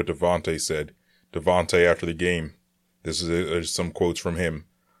essentially what Devontae said. Devontae after the game. This is some quotes from him.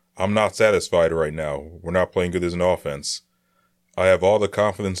 I'm not satisfied right now. We're not playing good as an offense. I have all the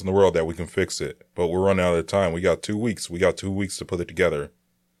confidence in the world that we can fix it, but we're running out of time. We got 2 weeks. We got 2 weeks to put it together.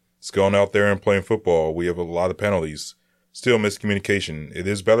 It's going out there and playing football. We have a lot of penalties. Still miscommunication. It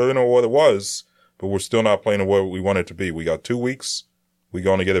is better than what it was, but we're still not playing what we want it to be. We got 2 weeks. We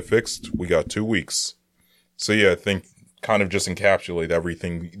going to get it fixed. We got 2 weeks. So yeah, I think kind of just encapsulate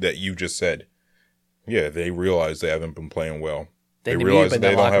everything that you just said. Yeah, they realize they haven't been playing well. They realize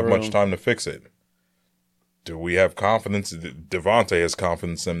they don't have much time to fix it. Do we have confidence? Devontae has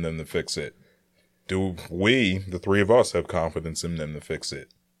confidence in them to fix it. Do we, the three of us, have confidence in them to fix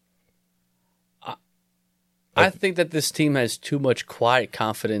it? I think that this team has too much quiet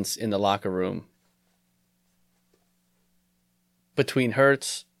confidence in the locker room. Between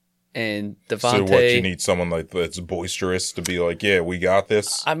Hurts and Devontae. So what, you need someone like that's boisterous to be like, yeah, we got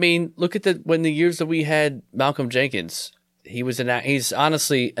this? I mean, look at when the years that we had Malcolm Jenkins. He's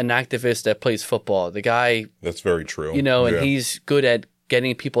honestly an activist that plays football. The guy, That's very true. you know, and he's good at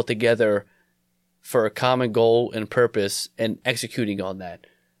getting people together for a common goal and purpose and executing on that.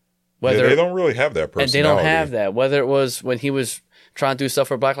 They don't really have that personality. And they don't have that. Whether it was when he was trying to do stuff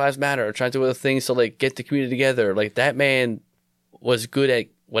for Black Lives Matter or trying to do other things to like get the community together. Like that man was good at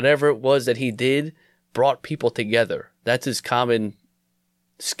whatever it was that he did, brought people together. That's his common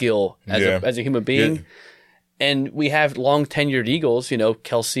skill as a human being. Yeah. And we have long tenured Eagles, you know,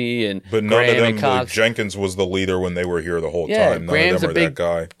 Kelsey and But none Graham of them, and Cox. like Jenkins was the leader when they were here the whole Yeah, time. None Graham's of them are that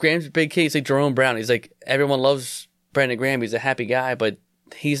guy. Graham's a big case like Jerome Brown. He's like, everyone loves Brandon Graham. He's a happy guy, but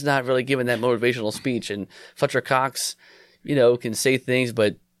he's not really giving that motivational speech. And Fletcher Cox, you know, can say things,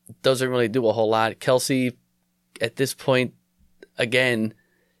 but doesn't really do a whole lot. Kelsey, at this point, again,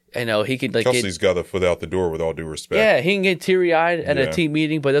 you know, he could like Kelsey's got a foot out the door with all due respect. yeah, he can get teary eyed at a team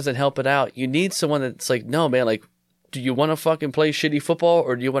meeting, but doesn't help it out. You need someone that's like, no, man, like do you want to fucking play shitty football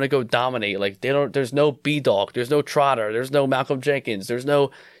or do you want to go dominate? Like there's no B-Dog, there's no Trotter, there's no Malcolm Jenkins, there's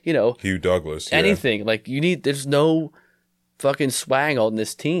no, Hugh Douglas, anything. Like there's no fucking swag on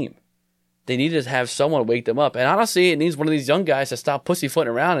this team. They need to have someone wake them up. And honestly, it needs one of these young guys to stop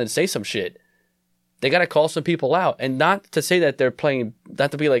pussyfooting around and say some shit. They got to call some people out. And not to say that they're playing,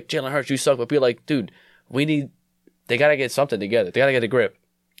 not to be like, Jalen Hurts, you suck, but be like, dude, they got to get something together. They got to get a grip.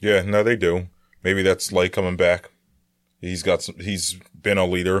 Yeah, no, they do. Maybe that's Light coming back. He's been a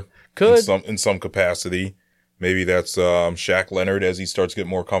leader in some capacity. Maybe that's Shaq Leonard as he starts to get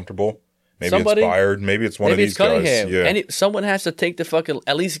more comfortable. Maybe it's Byard. Maybe it's one of these guys. Yeah. And someone has to take the fucking,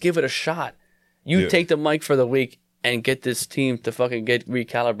 at least give it a shot. You take the mic for the week and get this team to fucking get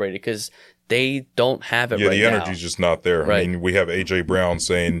recalibrated because they don't have it right now. Yeah, the energy's just not there. Right. I mean, we have A.J. Brown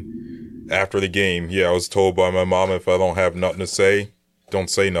saying after the game, I was told by my mom if I don't have nothing to say, don't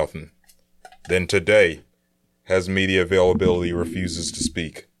say nothing. Then today, has media availability, refuses to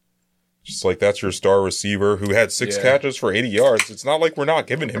speak. Just like that's your star receiver who had 6 catches for 80 yards. It's not like we're not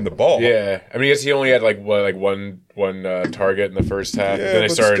giving him the ball. Yeah, I mean, I guess he only had one target in the first half. Yeah, then they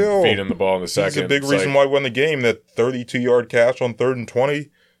started feeding him the ball in the second. That's a big reason why we won the game. That 32-yard catch on 3rd and 20.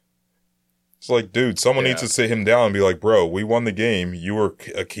 It's like, dude, someone needs to sit him down and be like, bro, we won the game. You were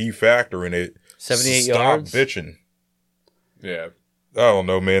a key factor in it. 78 yards. Stop bitching. Yeah. I don't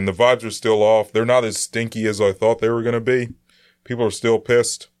know, man. The vibes are still off. They're not as stinky as I thought they were going to be. People are still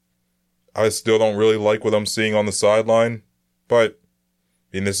pissed. I still don't really like what I'm seeing on the sideline. But,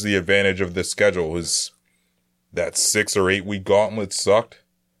 I mean, this is the advantage of this schedule is that 6 or 8 week gauntlet sucked.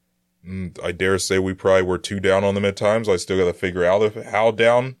 I dare say we probably were too down on them at times. I still got to figure out how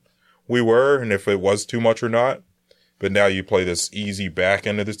down we were and if it was too much or not. But now you play this easy back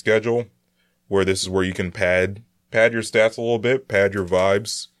end of the schedule where this is where you can pad your stats a little bit, pad your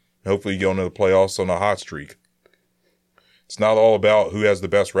vibes, and hopefully you go into the playoffs on a hot streak. It's not all about who has the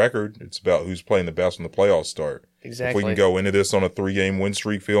best record. It's about who's playing the best when the playoffs start. Exactly. If we can go into this on a 3-game win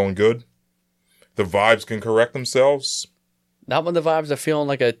streak feeling good, the vibes can correct themselves. Not when the vibes are feeling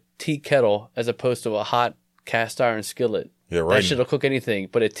like a tea kettle as opposed to a hot cast iron skillet. Yeah, right. That shit'll cook anything,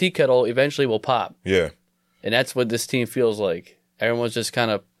 but a tea kettle eventually will pop. Yeah. And that's what this team feels like. Everyone's just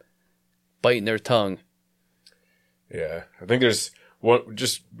kind of biting their tongue. Yeah. I think there's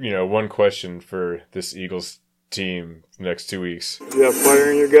one question for this Eagles team the next 2 weeks. You have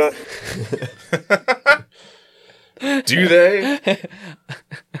fire in your gut? Do they?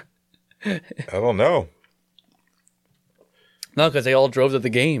 I don't know. No, because they all drove to the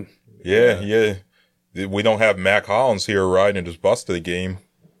game. Yeah. We don't have Mac Hollins here riding his bus to the game.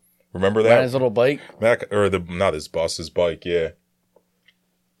 Remember that? Riding his little bike? Not his bus, his bike, yeah.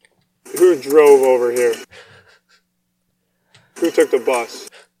 Who drove over here? Who took the bus?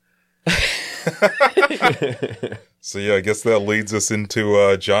 So, I guess that leads us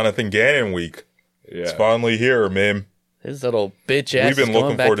into Jonathan Gannon week. Yeah. It's finally here, man. His little bitch ass. We've been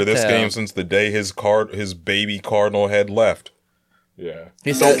looking forward to this game since the day his baby Cardinal had left. Yeah.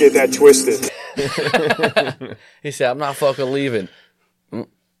 Don't get that twisted. He said, I'm not fucking leaving. It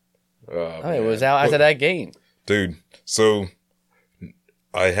was out after that game. Dude, so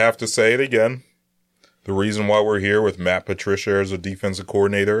I have to say it again. The reason why we're here with Matt Patricia as a defensive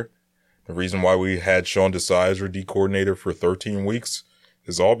coordinator, the reason why we had Sean Desai as our D coordinator for 13 weeks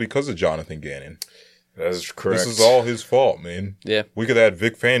is all because of Jonathan Gannon. That is correct. This is all his fault, man. Yeah. We could add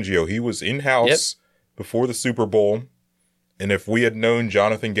Vic Fangio. He was in-house before the Super Bowl. And if we had known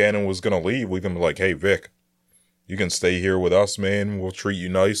Jonathan Gannon was going to leave, we'd been like, hey, Vic, you can stay here with us, man. We'll treat you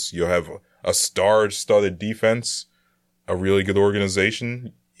nice. You'll have a star-studded defense, a really good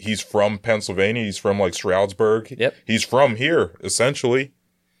organization. He's from Pennsylvania. He's from, Stroudsburg. Yep. He's from here, essentially.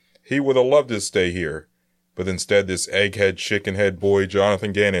 He would have loved to stay here. But instead, this egghead, chickenhead boy,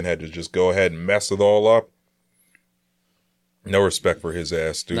 Jonathan Gannon, had to just go ahead and mess it all up. No respect for his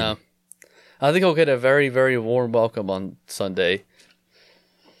ass, dude. No. I think he'll get a very, very warm welcome on Sunday,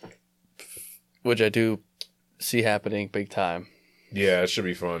 which I do see happening big time. Yeah, it should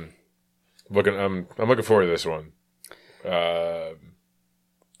be fun. I'm looking forward to this one. The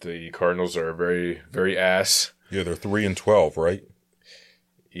Cardinals are very, very ass. Yeah, they're 3-12, right?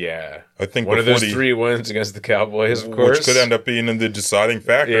 Yeah. I think one of those 3 wins against the Cowboys, of course. Which could end up being the deciding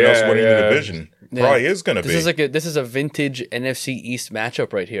factor in us winning the division. Yeah. Probably is going to be. This is a vintage NFC East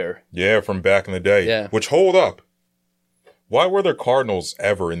matchup right here. Yeah, from back in the day. Yeah. Which, hold up. Why were there Cardinals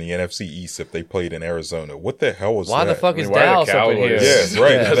ever in the NFC East if they played in Arizona? What the hell was that? Why the fuck is Dallas up in here? Yeah,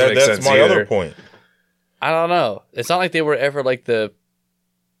 right. Yeah. That's my other point. I don't know. It's not like they were ever like the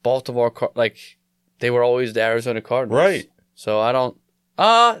Baltimore, they were always the Arizona Cardinals. Right. So I don't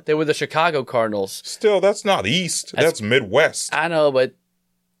They were the Chicago Cardinals. Still, that's not East. That's Midwest. I know, but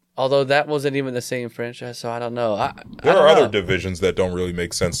although that wasn't even the same franchise, so I don't know. There are other divisions that don't really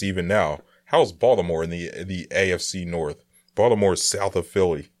make sense even now. How's Baltimore in the AFC North? Baltimore's south of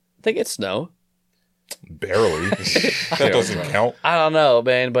Philly. They get snow. Barely. That doesn't count. I don't know,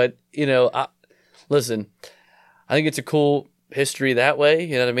 man, but listen, I think it's a cool history that way.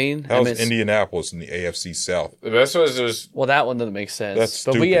 You know what I mean? How's Indianapolis in the AFC South? The best was well, that one doesn't make sense. That's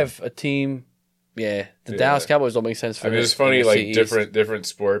but we stupid. have a team. Yeah, the Dallas Cowboys don't make sense for. I mean, it was funny, NFC like East. different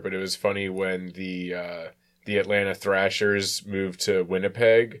sport, but it was funny when the Atlanta Thrashers moved to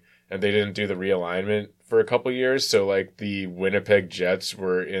Winnipeg and they didn't do the realignment for a couple years, so like the Winnipeg Jets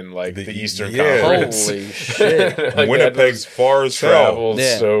were in like the Eastern Conference. Holy shit! Like, Winnipeg's far as hell. traveled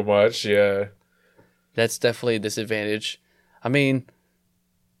Yeah. so much, yeah. That's definitely a disadvantage. I mean,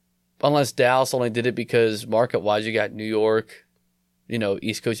 unless Dallas only did it because market-wise you got New York,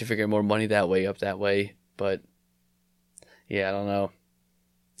 East Coast, you figure more money that way, up that way. But, yeah, I don't know.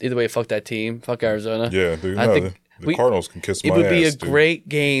 Either way, fuck that team. Fuck Arizona. Yeah, dude, I think the Cardinals can kiss my ass. It would be a dude. great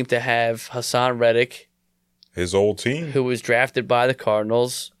game to have Hassan Reddick, His old team. who was drafted by the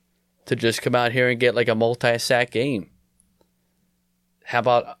Cardinals, to just come out here and get like a multi-sack game. How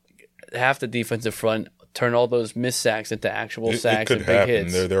about half the defensive front turn all those missed sacks into actual It sacks could and big happen.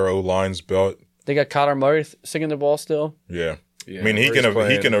 hits? Their O-line's built. They got Kyler Murray singing the ball still. Yeah. Yeah, I mean, he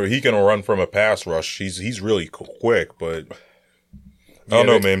can run from a pass rush. He's really quick, but I don't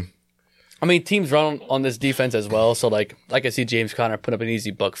know, man. I mean, teams run on this defense as well. So, like I see James Conner put up an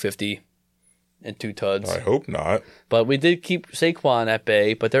easy $150 and 2 tuds. I hope not. But we did keep Saquon at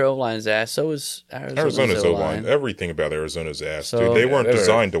bay, but their O-line's ass. So is Arizona's O-line. Everything about Arizona's ass, So- dude. They weren't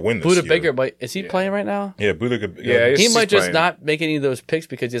designed to win this Buda year. Baker, but is he playing right now? Yeah, Buda. Yeah, He he's might just playing. not make any of those picks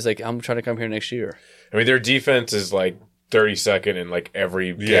because he's like, I'm trying to come here next year. I mean, their defense is like 32nd in like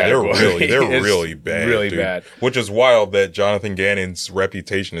every Yeah, they're category. really It's bad. really dude. bad. Which is wild that Jonathan Gannon's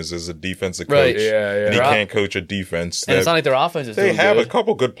reputation is as a defensive coach. Right. Yeah, And he yeah. can't coach a defense. And it's that- not like their offense is they doing have good. a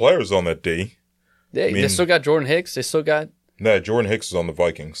couple good players on that D. They mean- still got Jordan Hicks. They still got. Nah, Jordan Hicks is on the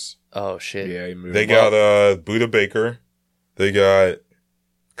Vikings. Oh shit! Yeah, he moved They up. got Buda Baker. They got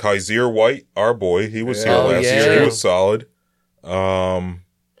Kaiser White, our boy. He was here Yeah. last yeah. year. He was solid.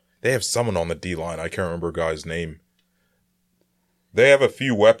 They have someone on the D line. I can't remember a guy's name. They have a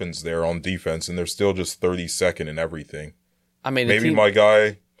few weapons there on defense, and they're still just 32nd in everything. I mean, the Maybe team- my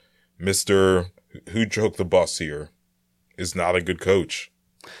guy, Mr. who took the bus here, is not a good coach.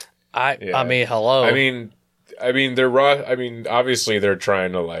 I Yeah. mean, hello. I mean, obviously they're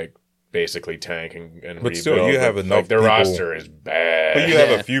trying to like basically tank and But rebuild. still, you have but, enough like, their people- roster is bad. But you have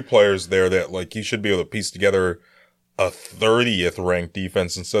Yeah. a few players there that like you should be able to piece together a 30th ranked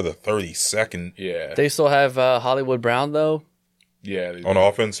defense instead of 32nd. yeah, they still have Hollywood Brown though. yeah. On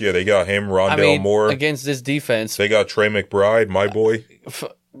offense, yeah, they got him, Rondell I mean, Moore. against this defense, They got Trey McBride, my boy.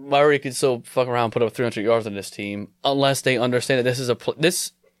 Murray could still fuck around and put up 300 yards on this team unless they understand that this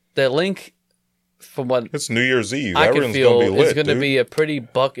is the link from what It's New Year's Eve. I can Everyone's feel gonna be lit, is going to dude. be a pretty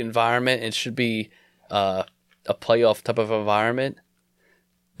buck environment. It should be a playoff type of environment.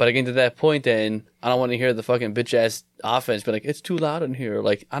 But again, to that point, then I don't want to hear the fucking bitch ass offense be like, it's too loud in here.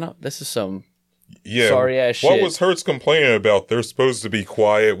 Like, I don't. This is some. Yeah. sorry ass What shit. was Hurts complaining about? They're supposed to be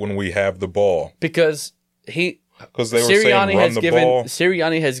quiet when we have the ball Because because they were saying run the ball.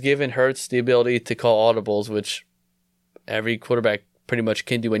 Sirianni has given Hurts the ability to call audibles, which every quarterback pretty much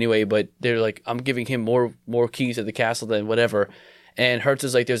can do anyway. But they're like, I'm giving him more keys to the castle than whatever. And Hurts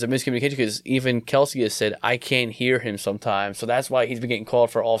is like, there's a miscommunication because even Kelsey has said, I can't hear him sometimes. So that's why he's been getting called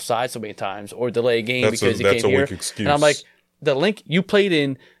for offside so many times or delay a game That's because he a can't hear. weak excuse. And I'm like, the link you played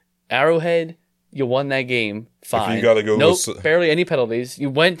in Arrowhead, you won that game. Fine. you gotta go nope, with- barely any penalties. You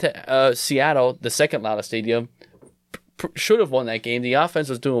went to Seattle, the second loudest stadium. Should have won that game. The offense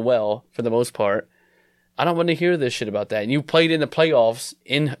was doing well for the most part. I don't want to hear this shit about that. And you played in the playoffs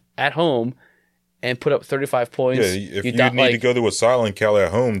at home and put up 35 points. Yeah, if you thought, need to go to a silent Cal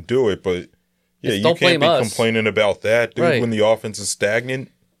at home, do it. But yeah, Just you don't can't be blame us. complaining about that, dude. Right. When the offense is stagnant,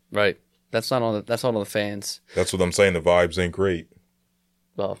 right. That's not on the fans. that's what I'm saying. The vibes ain't great.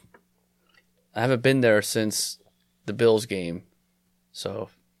 Well, I haven't been there since the Bills game, so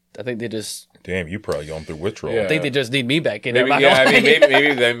I think they just Damn, you probably going through withdrawal. Yeah. I think they just need me back in there. Maybe, I'm not yeah, I gonna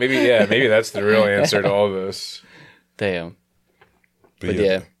mean, lie. maybe that's the real answer to all this. Damn. But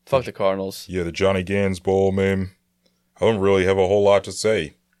yeah, fuck the Cardinals. Yeah, the Johnny Gans Bowl, man. I don't really have a whole lot to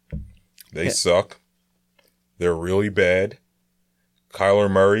say. They suck. They're really bad.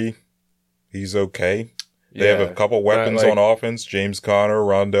 Kyler Murray, he's okay. They have a Yeah. couple weapons Like- on offense. James Conner,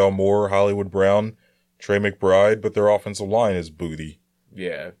 Rondell Moore, Hollywood Brown, Trey McBride, but their offensive line is booty.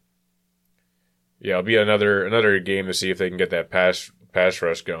 Yeah. Yeah, it'll be another game to see if they can get that pass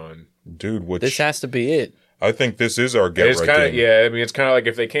rush going. Dude, This has to be it. I think this is our get right game. Yeah, I mean, it's kind of like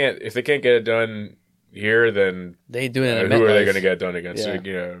if they can't get it done here, then they ain't doing it. Who are they going to get done against? Yeah.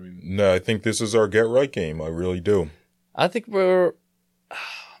 I mean, No, I think this is our get right game. I really do. I think we're. Oh,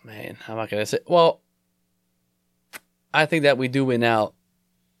 man, I'm not gonna say. Well, I think that we do win out,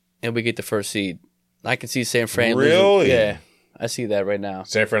 and we get the first seed. I can see San Fran Really? losing. Yeah, I see that right now.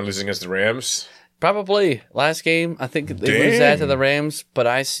 San Fran losing against the Rams. Probably last game. I think they lose that to the Rams, but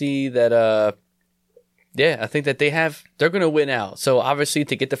I see that. Yeah, I think that they're going to win out. So obviously,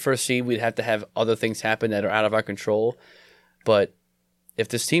 to get the first seed, we'd have to have other things happen that are out of our control. But if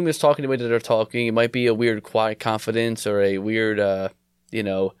this team is talking the way that they're talking, it might be a weird quiet confidence or a weird,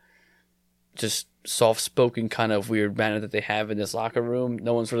 just soft-spoken kind of weird manner that they have in this locker room.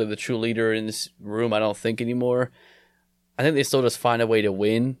 No one's really the true leader in this room, I don't think, anymore. I think they still just find a way to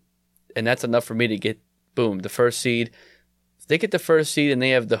win, and that's enough for me to get, boom, the first seed. If they get the first seed and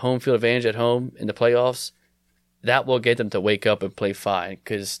they have the home field advantage at home in the playoffs, that will get them to wake up and play fine,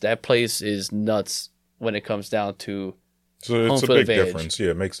 because that place is nuts when it comes down to So it's home a field big advantage. difference.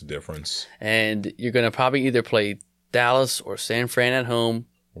 Yeah, it makes a difference. And you're going to probably either play Dallas or San Fran at home.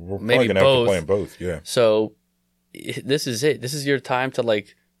 We're Maybe probably going to have to both. play them both, yeah. So this is it. This is your time to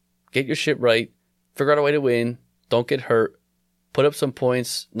get your shit right, figure out a way to win, don't get hurt, put up some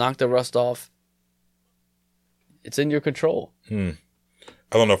points, knock the rust off. It's in your control. I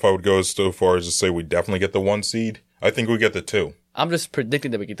don't know if I would go so far as to say we definitely get the 1 seed. I think we get the 2. I'm just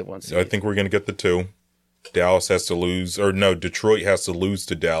predicting that we get the 1 seed. I think we're going to get the 2. Dallas has to lose, or no, Detroit has to lose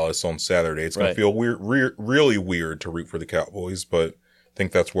to Dallas on Saturday. It's going to feel weird, really weird to root for the Cowboys, but I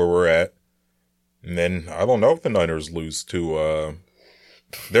think that's where we're at. And then I don't know if the Niners lose to.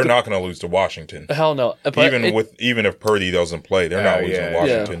 They're not going to lose to Washington. Hell no. But Even if Purdy doesn't play, they're not losing to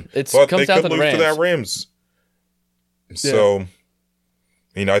Washington. Yeah. It But comes they down could to the lose to Rams. that Rams. So,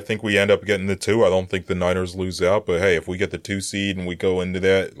 I think we end up getting the 2. I don't think the Niners lose out. But hey, if we get the 2 seed and we go into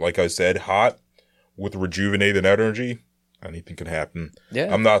that, like I said, hot with rejuvenated energy, anything can happen.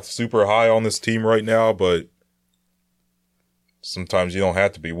 Yeah. I'm not super high on this team right now, but sometimes you don't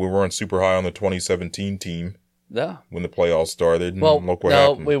have to be. We weren't super high on the 2017 team No. when the playoffs started. And Well, look what no,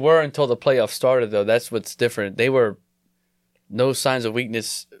 happened. we were until the playoffs started, though. That's what's different. They were no signs of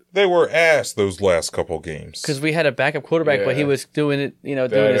weakness They were ass those last couple games. because we had a backup quarterback, but he Yeah. was doing it,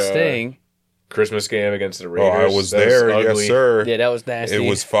 doing his thing. Christmas game against the Oh, Raiders. I was That there, ugly. yes, sir. Yeah, that was nasty. It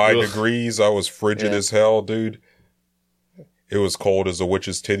was 5 Ugh. degrees. I was frigid Yeah. as hell, dude. It was cold as a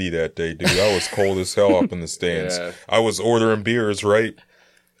witch's titty that day, dude. I was cold as hell up in the stands. Yeah. I was ordering beers, right?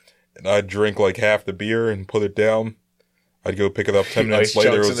 And I'd drink like half the beer and put it down. I'd go pick it up 10 minutes Ice later.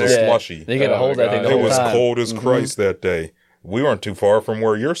 It chunks was in a there. slushy. They got to Oh, hold that God. thing the It whole was time. cold as Christ that day. We weren't too far from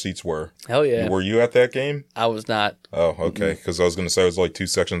where your seats were. Hell yeah. Were you at that game? I was not. Oh, okay. Because I was going to say it was like 2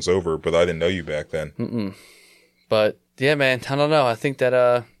 sections over, but I didn't know you back then. But yeah, man, I don't know. I think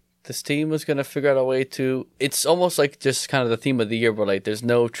that this team was gonna figure out a way to. It's almost like just kind of the theme of the year, where there's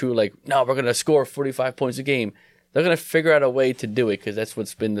no true no, we're gonna score 45 points a game. They're gonna figure out a way to do it because that's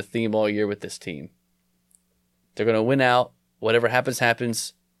what's been the theme all year with this team. They're gonna win out. Whatever happens,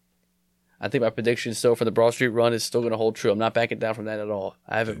 happens. I think my prediction still for the Broad Street run is still gonna hold true. I'm not backing down from that at all.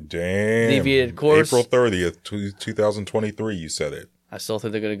 I haven't. Damn. Deviated course. April 30th, 2023, you said it. I still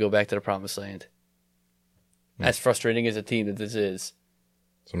think they're gonna go back to the promised land. As frustrating as a team that this is.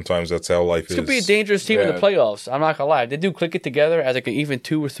 Sometimes that's how life This is. could be a dangerous team in the Yeah. playoffs. I'm not gonna lie. If they do click it together as an even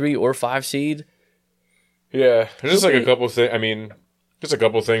 2 or 3 or 5 seed. Yeah, there's just Could a be. couple things. I mean, just a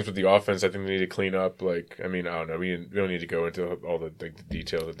couple things with the offense. I think they need to clean up. I don't know. We don't need to go into all the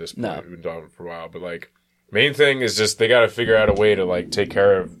details at this point. No. We've been talking for a while, but main thing is just they got to figure out a way to take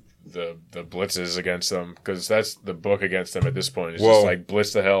care of the blitzes against them, because that's the book against them at this point. It's Well- just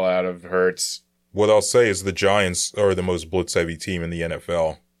blitz the hell out of Hurts. What I'll say is the Giants are the most blitz-heavy team in the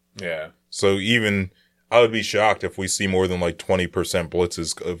NFL. Yeah, So even I would be shocked if we see more than 20%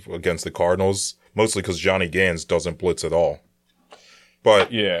 blitzes against the Cardinals, mostly because Johnny Gans doesn't blitz at all.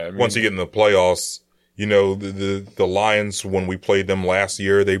 But yeah. I mean, once you get in the playoffs, the Lions, when we played them last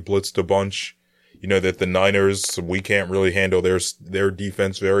year, they blitzed a bunch. That the Niners, we can't really handle their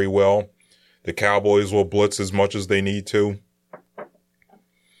defense very well. The Cowboys will blitz as much as they need to.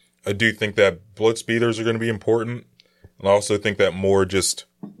 I do think that blitz beaters are going to be important. And I also think that more just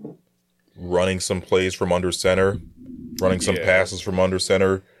running some plays from under center, running some Yeah. passes from under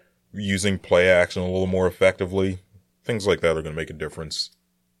center, using play action a little more effectively. Things like that are going to make a difference.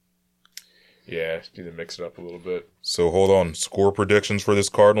 yeah, need to mix it up a little bit. So hold on. Score predictions for this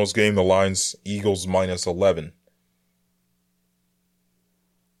Cardinals game. The line's Eagles -11.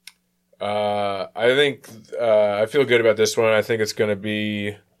 I think I feel good about this one. I think it's going to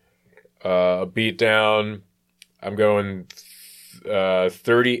be a beatdown. I'm going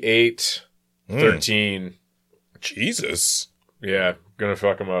 38-13. Jesus. Yeah, gonna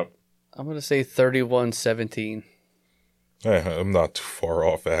fuck them up. I'm going to say 31-17. I'm not too far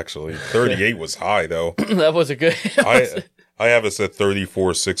off, actually. 38 was high, though. That was a good. I have us at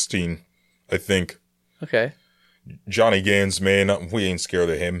 34-16, I think. Okay. Johnny Gans, man, we ain't scared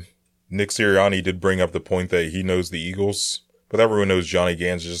of him. Nick Sirianni did bring up the point that he knows the Eagles, but everyone knows Johnny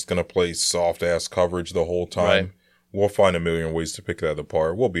Gans is just going to play soft-ass coverage the whole time. Right. We'll find a million ways to pick that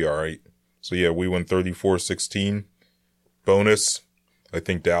apart. We'll be all right. So, yeah, we win 34-16. Bonus, I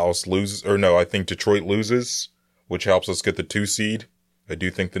think Dallas loses, or no, I think Detroit loses, which helps us get the 2 seed. I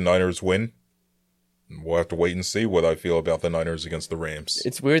do think the Niners win. We'll have to wait and see what I feel about the Niners against the Rams.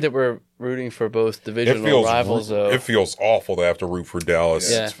 It's weird that we're rooting for both divisional rivals, though. It feels awful to have to root for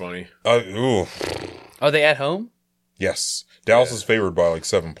Dallas. Yeah. It's funny. Ooh. Are they at home? Yes. Dallas is favored by like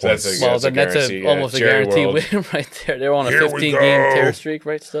 7 points. That's Well, that's a then that's guarantee, almost a Jerry guaranteed World. win right there. They're on a Here we 15-game go. tear streak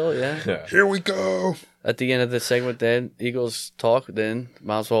right still, yeah. Yeah. Here we go. At the end of the segment, then, Eagles talk, then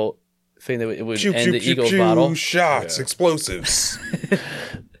might as well think that it would Pew, end pew, the pew, Eagles pew. bottle. Shots, Yeah. explosives.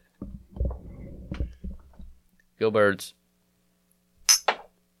 Go Birds.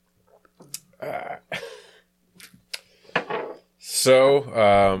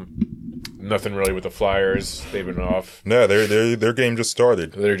 So, nothing really with the Flyers. They've been off. No, their game just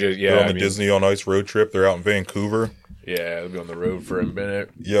started. They're just They're on the I mean, Disney on Ice road trip. They're out in Vancouver. Yeah, they'll be on the road for a minute.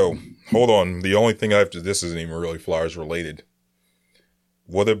 Yo, hold on. The only thing I have to, this isn't even really Flyers related.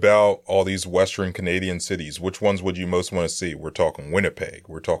 What about all these Western Canadian cities? Which ones would you most want to see? We're talking Winnipeg.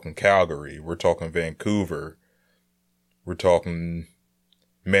 We're talking Calgary. We're talking Vancouver. We're talking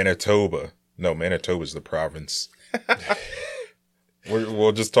Manitoba. No, Manitoba's the province.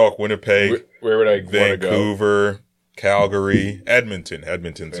 We'll just talk Winnipeg, Where would I want to go? Vancouver, Calgary, Edmonton.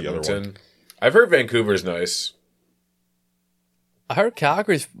 Edmonton's the other one. Edmonton. I've heard Vancouver's nice. I heard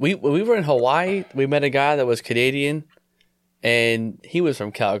Calgary's. When we were in Hawaii, we met a guy that was Canadian, and he was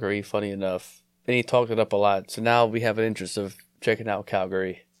from Calgary, funny enough. And he talked it up a lot. So now we have an interest of checking out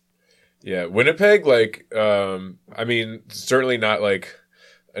Calgary. Yeah, Winnipeg, like, I mean, certainly not like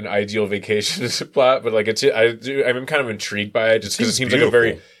an ideal vacation spot, but like I'm kind of intrigued by it just because it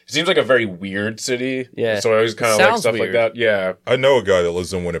seems like a very weird city. Yeah. So I always kind of like Sounds stuff weird. like that. Yeah. I know a guy that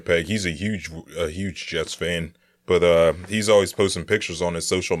lives in Winnipeg. He's a huge Jets fan, but he's always posting pictures on his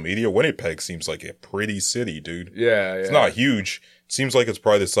social media. Winnipeg seems like a pretty city, dude. Yeah. It's not huge. It seems like it's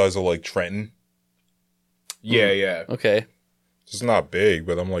probably the size of like Trenton. Yeah, yeah. Okay. It's not big,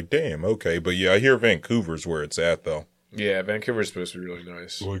 but I'm like, damn, okay. But yeah, I hear Vancouver's where it's at though. Yeah, Vancouver's supposed to be really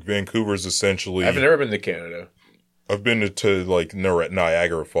nice. Like Vancouver's essentially. I've never been to Canada. I've been to like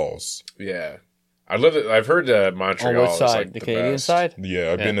Niagara Falls. Yeah. I've heard Montreal On which is side? like the the Canadian best. side?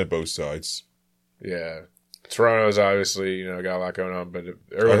 Yeah, I've been to both sides. Yeah. Toronto's obviously, got a lot going on, but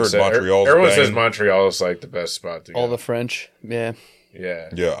Montreal's everyone says banging. Montreal is like the best spot to go. All the French. Yeah. Yeah.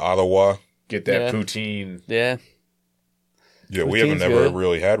 Yeah, Ottawa. Get that Yeah. poutine. Yeah. Yeah, we haven't Poutine's never good.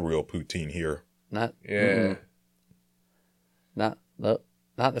 really had real poutine here. Not. Yeah. Not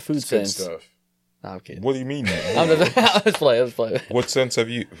the food It's good sense. stuff. No, I'm kidding. What do you mean? I'm just playing. What sense have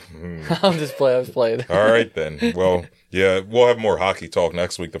you? I'm just playing. All right then. Well, yeah, we'll have more hockey talk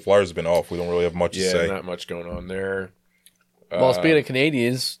next week. The Flyers have been off. We don't really have much to Yeah, say. not much going on there. Well, speaking of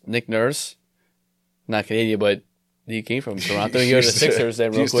Canadians, Nick Nurse, not Canadian, but he came from Toronto. He goes to the Sixers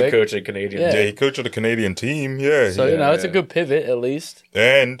then real used quick. to coach a Canadian. Yeah. Yeah, he coached a Canadian team. Yeah, So, yeah. it's a good pivot at least.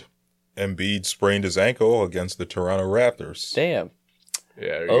 And Embiid sprained his ankle against the Toronto Raptors. Damn. Yeah,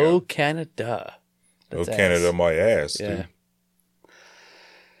 there you Oh, go. Canada. Oh, That's Canada, ass. my ass, Yeah. dude.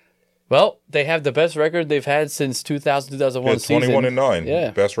 Well, they have the best record they've had since 2001 Yeah, 21 and 9.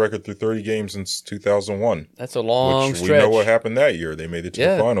 Yeah. Best record through 30 games since 2001. That's a long Which stretch. we know what happened that year. They made it to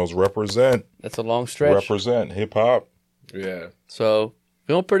Yeah. the finals. Represent. That's a long stretch. Represent. Hip hop. Yeah. So,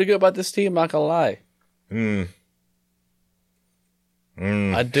 feeling pretty good about this team, not going to lie.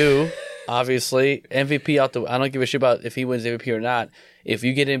 I do. Obviously, MVP out the. I don't give a shit about if he wins MVP or not. If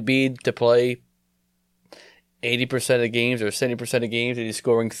you get Embiid to play 80% of games or 70% of games, and he's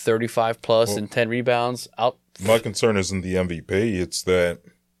scoring 35 plus and 10 rebounds, out. My concern isn't the MVP. It's that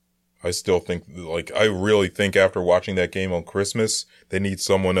I still think, I really think after watching that game on Christmas, they need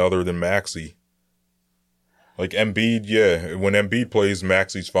someone other than Maxey. Like Embiid, yeah. When Embiid plays,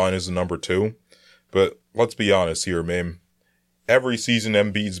 Maxey's fine as the number 2. But let's be honest here, man. Every season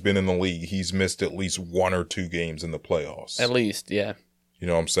Embiid's been in the league, he's missed at least 1 or 2 games in the playoffs. At least, yeah. You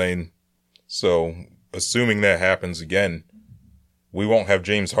know what I'm saying? So, assuming that happens again, we won't have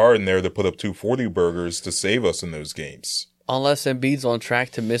James Harden there to put up 240 burgers to save us in those games. Unless Embiid's on track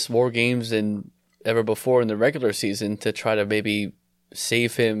to miss more games than ever before in the regular season to try to maybe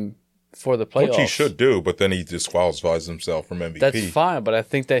save him for the playoffs. Which he should do, but then he disqualifies himself from MVP. That's fine, but I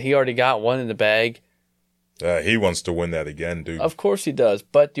think that he already got one in the bag. He wants to win that again, dude. Of course he does,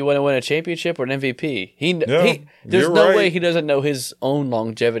 but do you want to win a championship or an MVP? There's you're no right. way he doesn't know his own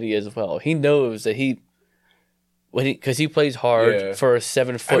longevity as well. He knows that because he plays hard for a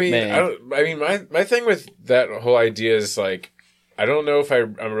 7-foot man. My thing with that whole idea is like, I don't know if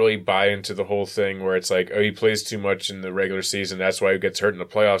I'm really buy into the whole thing where it's like, oh, he plays too much in the regular season, that's why he gets hurt in the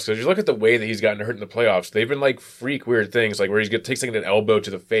playoffs. Because you look at the way that he's gotten hurt in the playoffs, they've been like freak weird things, like where he takes like an elbow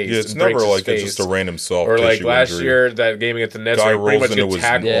to the face. Yeah, it's and never breaks his like face. it's just a random soft or like tissue last injury. year that game against the Nets, Guy where he pretty rolls much into gets his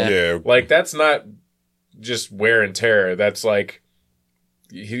tackled. yeah. Like that's not just wear and tear. That's like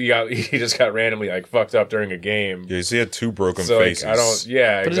he just got randomly like fucked up during a game. Yeah, he had 2 broken So like, faces.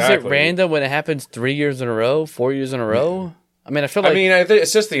 but But is it random when it happens 3 years in a row, 4 years in a row? I mean, I feel like... I think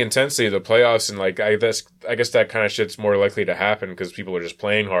it's just the intensity of the playoffs, and like I guess that kind of shit's more likely to happen because people are just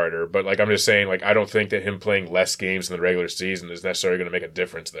playing harder. But like I'm just saying, like I don't think that him playing less games in the regular season is necessarily going to make a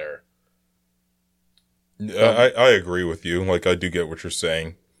difference there. I agree with you. Like, I do get what you're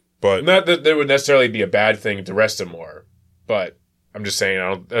saying. But Not that there would necessarily be a bad thing to rest him more, but I'm just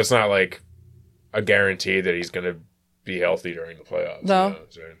saying that's not like a guarantee that he's going to be healthy during the playoffs. No. You know what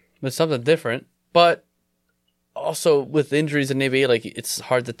I'm saying? It's something different. But also with injuries in the NBA, like it's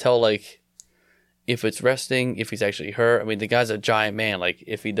hard to tell like if it's resting, if he's actually hurt. I mean, the guy's a giant man. Like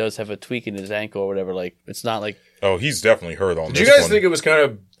if he does have a tweak in his ankle or whatever, like it's not like... oh, he's definitely hurt on Did this you guys one. think it was kind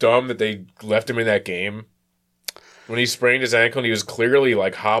of dumb that they left him in that game? When he sprained his ankle and he was clearly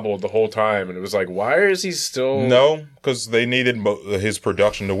like hobbled the whole time, and it was like, why is he still... No, because they needed his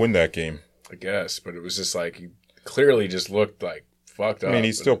production to win that game. I guess, but it was just like, he clearly just looked like fucked up. I mean,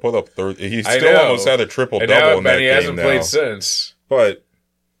 he still put up 30. He I still know. almost had a triple-double now, in that he game hasn't now. played since. But,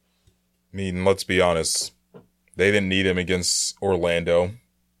 I mean, let's be honest. They didn't need him against Orlando.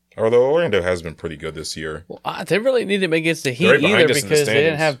 Although Orlando has been pretty good this year. Well, they really need him against the Heat They're right behind either us in the because they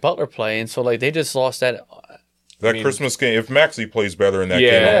didn't standings. have Butler playing. So like they just lost that... That Christmas game, if Maxey plays better in that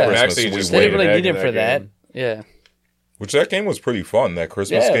game Yeah, on Christmas, Maxey we just They win. didn't really Egg need him in for that that. game. Yeah. Which that game was pretty fun. That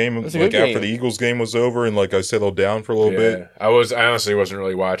Christmas Yeah, game, it was a like good after game. the Eagles game was over, and like I settled down for a little bit. I honestly wasn't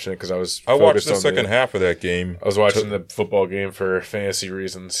really watching it because I was I watched focused the on second half of that game, I was watching the football game for fantasy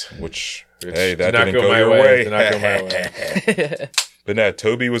reasons. which Which hey, that did not didn't go go my your way. way. Did not go my way. But nah,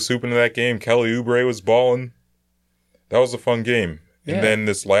 Toby was hooping in that game. Kelly Oubre was balling. That was a fun game. Yeah. And then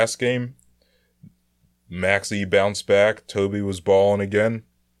this last game, Maxey bounced back. Toby was balling again.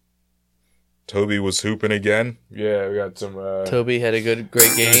 Toby was hooping again. Yeah, we got some... Toby had a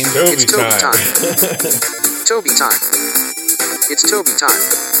great game. Toby It's Toby time. Toby time. It's Toby time.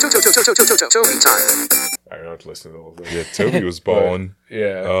 Toby time. I don't have to listen to the whole thing. Yeah, Toby was balling.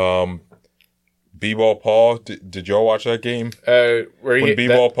 Yeah. B-Ball Paul, did y'all watch that game? Where When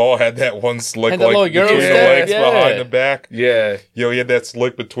B-Ball Paul had that one slick Had that like little between Euro the step, legs yeah. behind the back. Yeah. He had that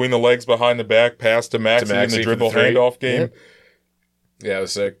slick between the legs behind the back, pass to Maxey in Maxey the for dribble the three. handoff game. Yeah, it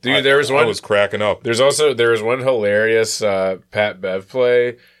was sick. Dude, there was one... I was cracking up. There was one hilarious Pat Bev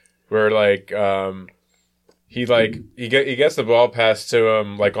play where like he gets the ball passed to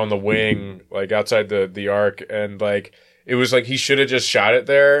him like on the wing, like outside the arc, and like it was like he should have just shot it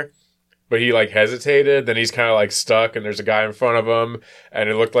there, but he like hesitated, then he's kind of like stuck, and there's a guy in front of him, and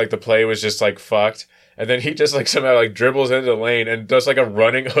it looked like the play was just like fucked. And then he just like somehow like dribbles into the lane and does like a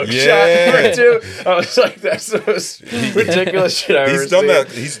running hook shot for it too. I was like, that's the most ridiculous shit I've ever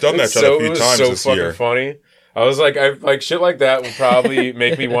seen. He's done that It's shot a few times so this fucking year. funny. I was like, shit like that will probably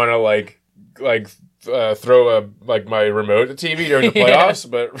make me want to throw my remote at the TV during the playoffs.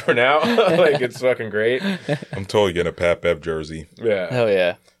 But for now, like it's fucking great. I'm totally getting a Pat Bev jersey. Yeah. Hell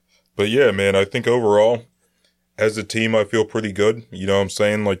yeah. But yeah, man, I think overall, as a team, I feel pretty good. You know what I'm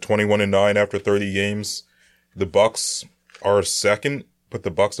saying? Like 21-9 after 30 games. The Bucks are second, but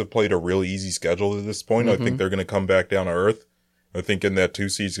the Bucks have played a really easy schedule at this point. Mm-hmm. I think they're going to come back down to earth. I think in that 2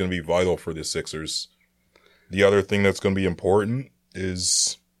 seed is going to be vital for the Sixers. The other thing that's going to be important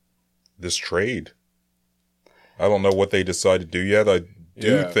is this trade. I don't know what they decide to do yet. I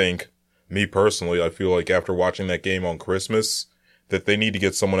do think, me personally, I feel like after watching that game on Christmas, that they need to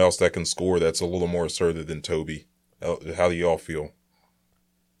get someone else that can score that's a little more assertive than Toby. How do y'all feel?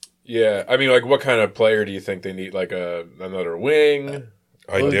 Yeah. I mean, like, what kind of player do you think they need? Like another wing?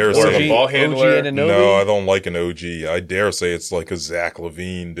 I dare Or say a ball handler? OG Anunoby? no, I don't like an OG. I dare say it's like a Zach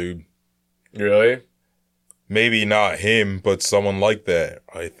LaVine, dude. Really? Maybe not him, but someone like that.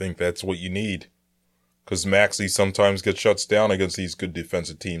 I think that's what you need. Because Maxey sometimes gets shuts down against these good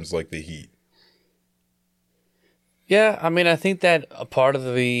defensive teams like the Heat. Yeah, I mean, I think that a part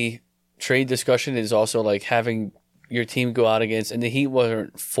of the trade discussion is also like having your team go out against, and the Heat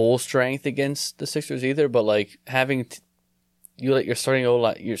weren't full strength against the Sixers either, but like having you let your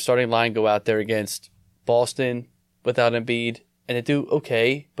starting line go out there against Boston without Embiid, and they do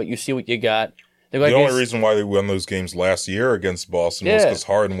okay, but you see what you got. The only reason why they won those games last year against Boston was because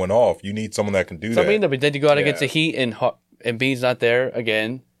Harden went off. You need someone that can do that. I mean, but then you go out against the Heat, and Embiid's not there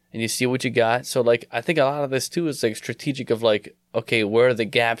again, and you see what you got. So, like, I think a lot of this, too, is, like, strategic of, like, okay, where are the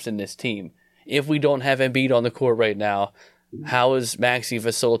gaps in this team? If we don't have Embiid on the court right now, how is Maxey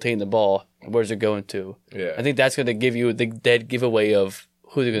facilitating the ball? Where's it going to? Yeah. I think that's going to give you the dead giveaway of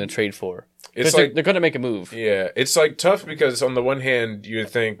who they're going to trade for. It's like, they're going to make a move. Yeah. It's, like, tough because on the one hand, you would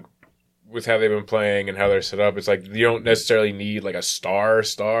think with how they've been playing and how they're set up, it's like you don't necessarily need, like, a star.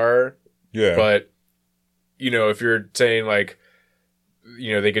 Yeah. But, you know, if you're saying, like,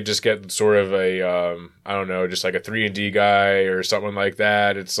 you know, they could just get sort of a, I don't know, just like a 3-and-D guy or something like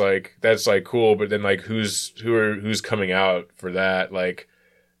that. It's like, that's like cool. But then like, who's coming out for that? Like,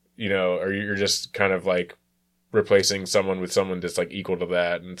 you know, or you're just kind of like replacing someone with someone that's like equal to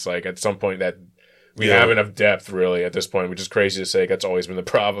that. And it's like at some point that we have enough depth really at this point, which is crazy to say. That's always been the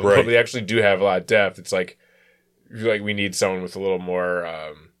problem. Right. But we actually do have a lot of depth. It's like we need someone with a little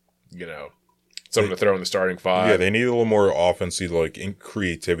more, you know, someone to throw in the starting five. Yeah, they need a little more offensive, like,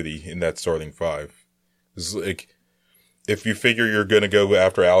 creativity in that starting five. It's like, if you figure you're going to go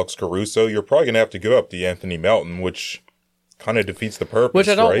after Alex Caruso, you're probably going to have to go up to Anthony Melton, which kind of defeats the purpose, Which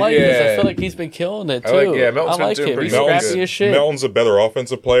I don't right? like because I feel like he's been killing it, too. Melton's been doing him. pretty He's scrappy good. as shit. Melton's a better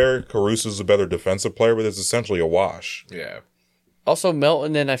offensive player. Caruso's a better defensive player, but it's essentially a wash. Yeah. Also,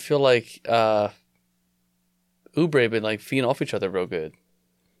 Melton and I feel like Oubre been like feeding off each other real good.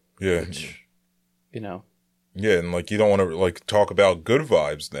 Yeah. You know. Yeah, and like you don't want to like talk about good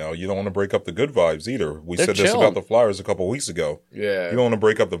vibes now. You don't want to break up the good vibes either. We They're said this chilling. about the Flyers a couple weeks ago. Yeah. You don't want to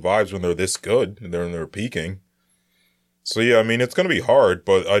break up the vibes when they're this good and they're peaking. So yeah, I mean it's going to be hard,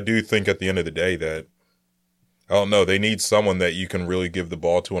 but I do think at the end of the day that I don't know, they need someone that you can really give the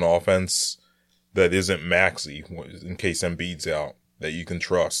ball to an offense that isn't Maxey in case Embiid's out, that you can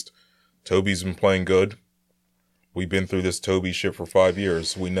trust. Toby's been playing good. We've been through this Toby shit for 5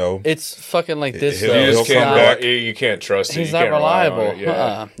 years. We know. It's fucking like this. He'll- though. You he'll just come can't back. you can't trust it. He's You not can't rely on reliable. it,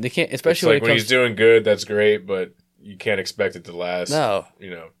 yeah. They can't, It's especially like when when it he's comes. doing good, that's great, but you can't expect it to last. No. You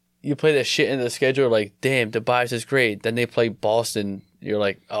know. You play that shit in the schedule, like, damn, Tobias is great. Then they play Boston. You're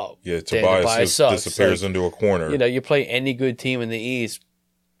like, oh, Yeah, damn, Tobias just sucks. disappears Like, into a corner. you know, you play any good team in the East,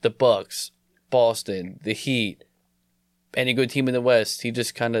 the Bucks, Boston, the Heat, any good team in the West, he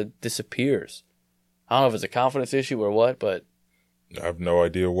just kind of disappears. I don't know if it's a confidence issue or what, but I have no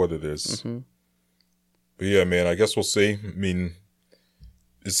idea what it is. But yeah, man, I guess we'll see. I mean,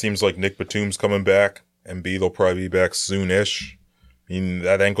 it seems like Nick Batum's coming back. Embiid will probably be back soonish. I mean,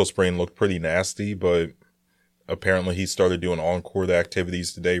 that ankle sprain looked pretty nasty, but apparently he started doing on-court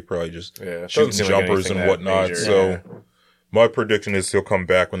activities today, probably just Yeah, it shooting doesn't seem like jumpers anything and that whatnot. major. So Yeah. my prediction is he'll come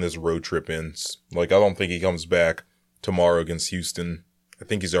back when this road trip ends. Like, I don't think he comes back tomorrow against Houston. I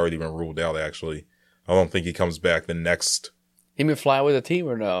think he's already been ruled out, actually. I don't think he comes back the next... he been fly with the team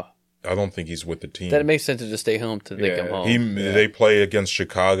or no? I don't think he's with the team. That makes sense to just stay home till they come home. They play against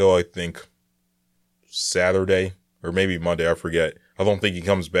Chicago, I think, Saturday or maybe Monday. I forget. I don't think he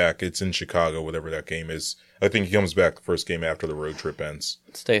comes back. It's in Chicago, whatever that game is. I think he comes back the first game after the road trip ends.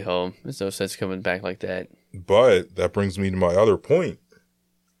 Stay home. There's no sense coming back like that. But that brings me to my other point.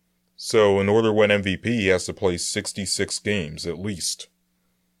 So in order to win MVP, he has to play 66 games at least.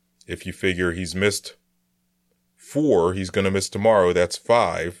 If you figure he's missed 4, he's going to miss tomorrow. That's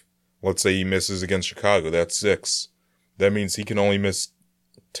 5. Let's say he misses against Chicago. That's 6. That means he can only miss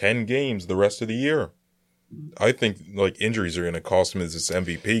 10 games the rest of the year. I think like injuries are going to cost him as his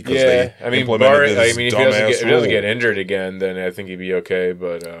MVP because they implemented this if he dumbass doesn't rule. get injured again, then I think he'd be okay.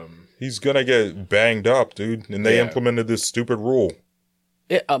 But He's going to get banged up, dude. And they implemented this stupid rule.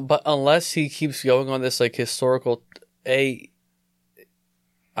 Yeah, but unless he keeps going on this like historical, I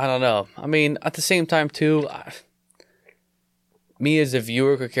don't know. I mean, at the same time too, me as a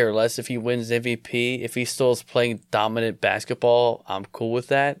viewer could care less if he wins MVP. If he still is playing dominant basketball, I'm cool with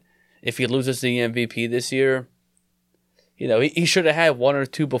that. If he loses the MVP this year, you know, he should have had 1 or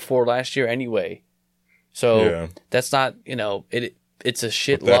 2 before last year anyway. So that's not, you know, it's a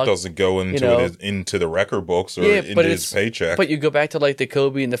shit But that luck. doesn't go into the record books or into his paycheck. But you go back to like the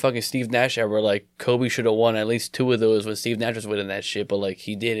Kobe and the fucking Steve Nash era, like Kobe should have won at least 2 of those when Steve Nash was winning that shit, but like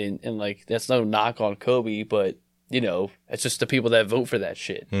he didn't. And like that's no knock on Kobe, but you know, it's just the people that vote for that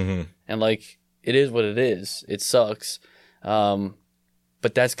shit. Mm-hmm. And like it is what it is. It sucks.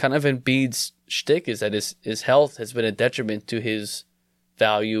 But that's kind of Embiid's shtick, is that his health has been a detriment to his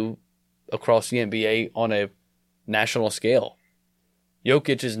value across the NBA on a national scale.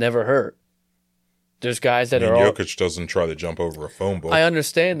 Jokic is never hurt. There's guys that are Jokic doesn't try to jump over a phone book. I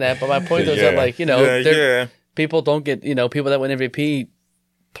understand that, but my point is that, like, people don't get, people that win MVP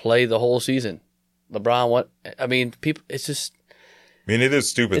play the whole season. LeBron, people, it's just. I mean, it is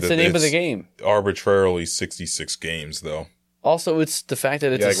stupid. It's the name of the game. Arbitrarily 66 games, though. Also, it's the fact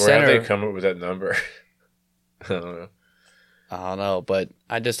that it's a where center. have they come up with that number? I don't know, but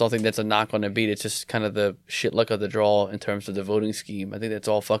I just don't think that's a knock on Embiid. It's just kind of the shit luck of the draw in terms of the voting scheme. I think that's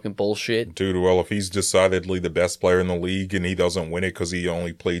all fucking bullshit. Dude, well, if he's decidedly the best player in the league and he doesn't win it because he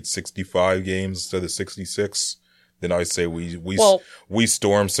only played 65 games instead of 66, then I say we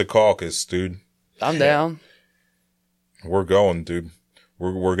storm Secaucus, dude. I'm down. We're going, dude.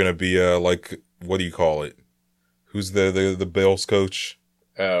 We're gonna be like, what do you call it? Who's the Bills coach?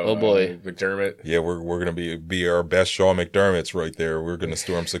 Oh boy, McDermott. Yeah, we're gonna be our best Sean McDermott's right there. We're gonna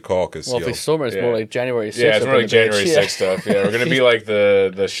storm Secaucus. Well, if we storm, it's more like January 6th. Yeah, it's more like January 6th stuff. Yeah, we're gonna be like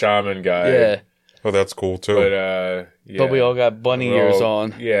the shaman guy. Yeah. Oh, that's cool too. But we all got bunny ears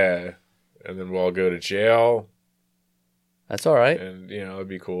on. Yeah, and then we'll all go to jail. That's all right. And it'd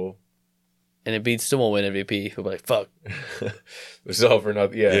be cool. And Embiid still won't win MVP. He'll be like, "Fuck." It's all for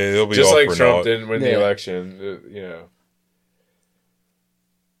nothing. Yeah, it'll be just all like for Trump naught. didn't win the election.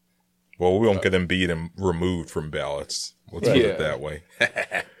 Well, we won't get Embiid removed from ballots. Let's put it that way.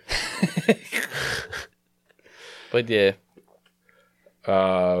 But yeah.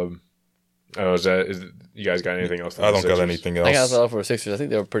 You guys got anything else? I don't got anything else. I got nothing else for Sixers. I think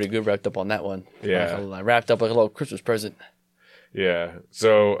they were pretty good wrapped up on that one. Yeah. Wrapped up like a little Christmas present. Yeah.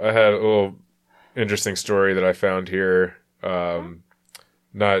 So I had a little interesting story that I found here.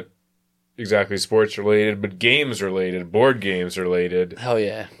 Not exactly sports related, but games related, board games related. Hell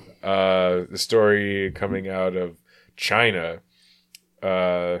yeah. The story coming out of China.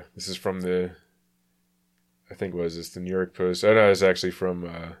 This is from the New York Post. Oh no, it's actually from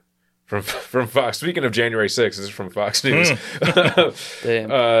Fox. Speaking of January 6th, this is from Fox News. Damn.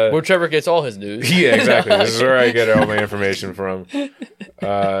 Where Trevor gets all his news. Yeah, exactly. This is where I get all my information from.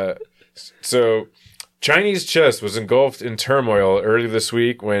 So, Chinese chess was engulfed in turmoil early this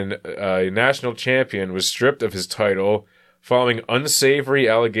week when a national champion was stripped of his title following unsavory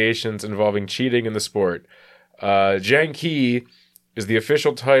allegations involving cheating in the sport. Zhang Qi is the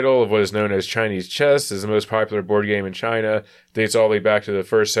official title of what is known as Chinese chess. Is the most popular board game in China. Dates all the way back to the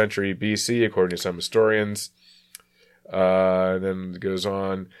 1st century BC, according to some historians. Then it goes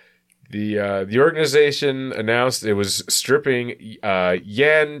on. The organization announced it was stripping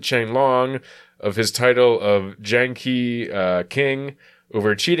Yan Chenglong of his title of Jiangqi King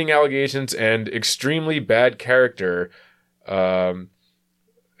over cheating allegations and extremely bad character.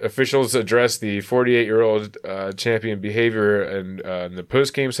 Officials addressed the 48-year-old champion behavior and in the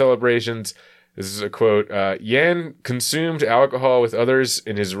post-game celebrations. This is a quote. Yan consumed alcohol with others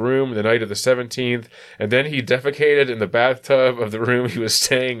in his room the night of the 17th, and then he defecated in the bathtub of the room he was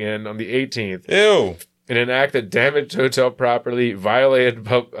staying in on the 18th. Ew. In an act that damaged hotel property, violated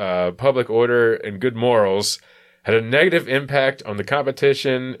public order and good morals, had a negative impact on the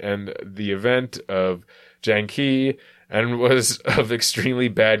competition and the event of Jiangqi, and was of extremely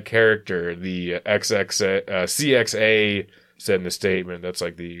bad character, the CXA said in a statement. That's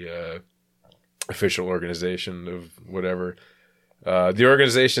like the official organization of whatever. The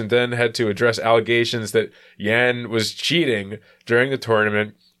organization then had to address allegations that Yan was cheating during the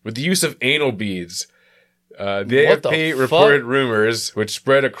tournament with the use of anal beads. The AFP reported rumors, which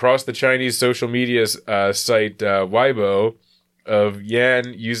spread across the Chinese social media site Weibo, of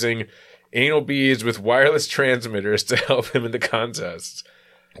Yan using anal beads with wireless transmitters to help him in the contest.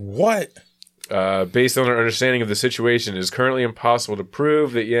 What? Based on our understanding of the situation, it is currently impossible to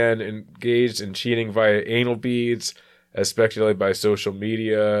prove that Yan engaged in cheating via anal beads, as speculated by social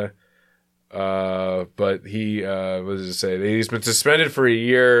media. But he, what does it say? He's been suspended for a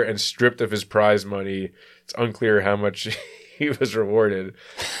year and stripped of his prize money. It's unclear how much he was rewarded.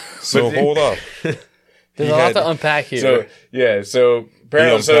 Hold up. There's a lot to unpack here. So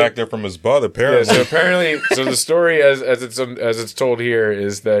apparently, he unpacked it from his butt, apparently. Yeah, so the story as it's told here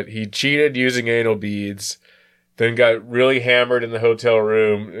is that he cheated using anal beads, then got really hammered in the hotel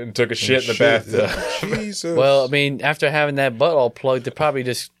room and took a shit in the bathtub. Jesus. Well, I mean, after having that butt all plugged, it probably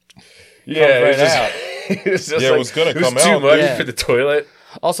just out. It was going to come out. Too muddy for the toilet.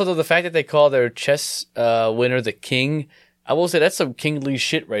 Also, though, the fact that they call their chess winner the king, I will say that's some kingly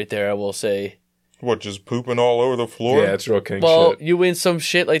shit right there, I will say. What, just pooping all over the floor? Yeah, it's real king Well, shit. you win some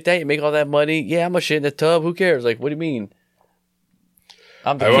shit like that, you make all that money. Yeah, I'm gonna shit in the tub. Who cares? Like, what do you mean?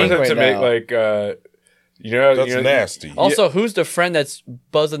 I'm the I king want them right to now. make like That's nasty. Also, who's the friend that's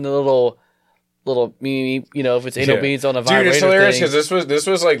buzzing the little if it's anal beads on a vibrator Dude, it's hilarious thing. because this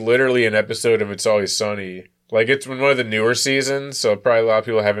was like literally an episode of It's Always Sunny. Like it's one of the newer seasons, so probably a lot of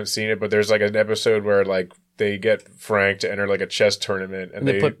people haven't seen it. But there's like an episode where like they get Frank to enter like a chess tournament, and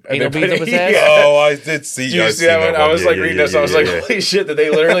they put anal they beads up his ass? Yeah. Oh, I did see. Did you I've see that seen one? I was like Yeah, reading yeah, this. I was yeah, like, yeah. holy shit! Did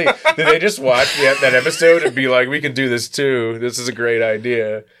they just watch that episode and be like, we can do this too? This is a great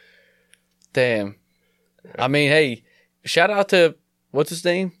idea. Damn. I mean, hey, shout out to what's his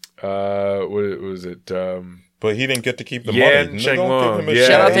name? What was it? But he didn't get to keep the Yan money. Cheng Don't Wang. give him a Yeah,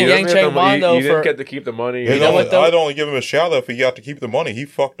 Shout out to shout-out. Yang Cheng Wang, though, He didn't for- get to keep the money. I'd know what, though? I'd only give him a shout out if he got to keep the money. He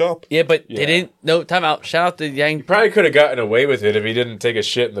fucked up. Yeah, but Yeah. they didn't. No, time out. Shout out to Yang. Probably could have gotten away with it if he didn't take a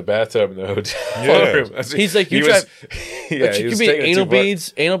shit in the bathtub in the hotel Yeah. room. He's like, you He was- but yeah, he you was could be taking it anal too far.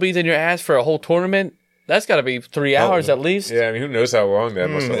 beads in your ass for a whole tournament. That's got to be 3 hours at least. Yeah, I mean, who knows how long that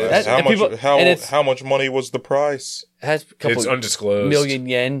must have lasted. That- and people- and it's- How much money was the price? It has a couple It's undisclosed. million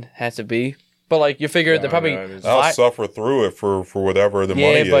yen has to be. But like you figure they're probably no, I mean, I'll suffer through it for whatever the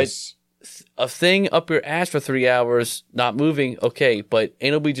money but is. a thing up your ass for 3 hours, not moving, okay, but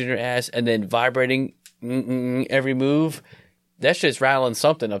anal beads in your ass and then vibrating every move, that shit's rattling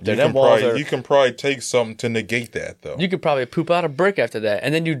something up there. Them walls are. You can probably take something to negate that, though. You could probably poop out a brick after that,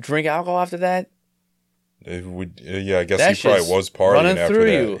 and then you drink alcohol after that. Yeah, I guess That he probably shit's was partying running after through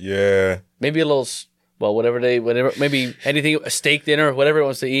that. Yeah. Maybe a little, whatever, maybe anything, a steak dinner, whatever he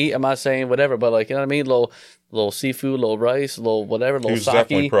wants to eat. I'm not saying whatever, but like, you know what I mean? Little seafood, little rice, little whatever, He little was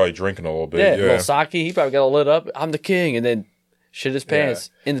definitely sake. probably drinking a little bit. Yeah, Yeah. little sake. He probably got all lit up. I'm the king, and then shit his pants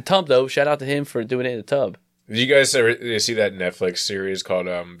in the tub. Though, shout out to him for doing it in the tub. Did you guys ever see that Netflix series called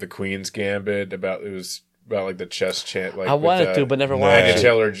The Queen's Gambit? It was about like the chess chant. Like I wanted with, to, but never nah. watched Anya it.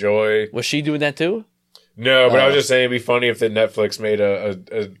 Taylor-Joy. Was she doing that too? No, but I was just saying it'd be funny if the Netflix made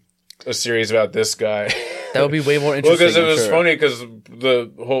a series about this guy. That would be way more Well, interesting. because it was I'm sure. funny because the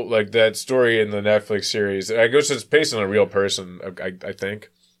whole like that story in the Netflix series, I guess it's based on a real person. I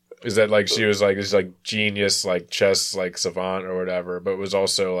think is that like she was like this like genius like chess like savant or whatever, but was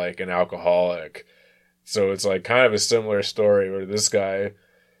also like an alcoholic. So it's like kind of a similar story where this guy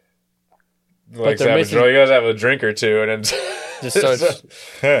like they're he does have a drink or two and then Just starts,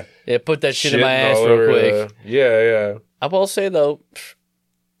 yeah, put that shit in my shitting ass all real over quick. yeah. I will say though,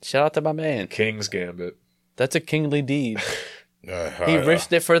 shout out to my man. King's Gambit. That's a kingly deed. He He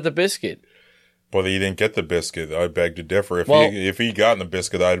risked it for the biscuit. But he didn't get the biscuit. I beg to differ. If he gotten the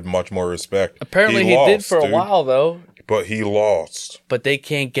biscuit, I'd have much more respect. Apparently he did lost, for a dude. while though. But he lost. But they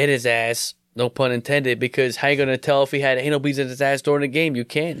can't get his ass. No pun intended, because how you going to tell if he had anal beads in his ass during the game? You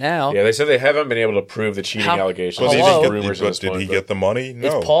can't now. Yeah, they said they haven't been able to prove the cheating How- allegations. But, Hello? did he get the money?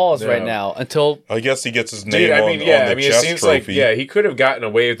 No. It's paused No. right now until I guess he gets his name Dude, I on, mean, on yeah, the I mean, it chess seems trophy. like, he could have gotten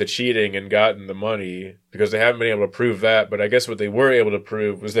away with the cheating and gotten the money because they haven't been able to prove that. But I guess what they were able to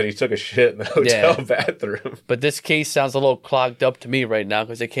prove was that he took a shit in the hotel bathroom. But this case sounds a little clogged up to me right now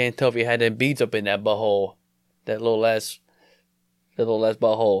because they can't tell if he had them beads up in that butthole, that little ass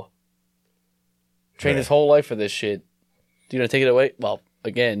butthole. Trained his whole life for this shit. You gonna take it away? Well,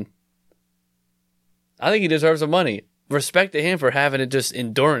 again, I think he deserves the money. Respect to him for having it just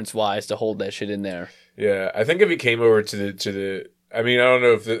endurance wise to hold that shit in there. Yeah, I think if he came over to the, I mean, I don't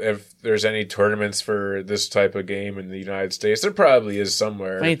know if there's any tournaments for this type of game in the United States. There probably is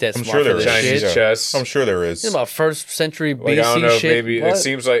somewhere. I ain't that I'm smart sure for there this is. Chinese shit. chess. I'm sure there is. It's about first century BC Like, I don't know. shit. Maybe What? it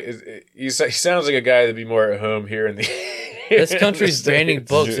seems like he sounds like a guy that'd be more at home here in the. This country's banning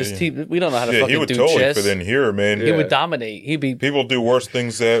books. This we don't know how to Yeah, he fucking would do totally chess. fit in here, man. He would dominate. He'd be People do worse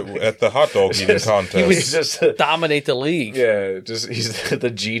things at the hot dog eating contest. He's just dominate the league. yeah, just he's the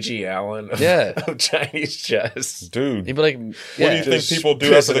Gigi Allen of, Yeah. of Chinese chess. Dude, He'd be like, what do yeah. you think Just people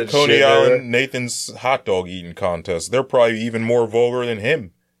do after the pissing and Coney shit Island everywhere. Nathan's hot dog eating contest? They're probably even more vulgar than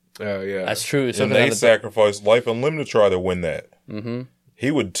him. Oh yeah, That's true. And Something they out of the- sacrificed life and limb to try to win that. Mm-hmm.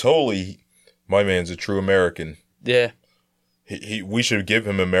 He would totally. My man's a true American. yeah. We should give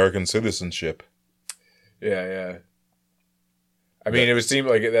him American citizenship. yeah. I mean, it would seem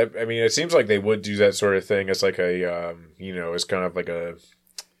like that. I mean, it seems like they would do that sort of thing as like a, it's kind of like a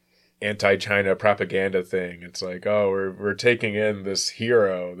anti-China propaganda thing. It's like, oh, we're taking in this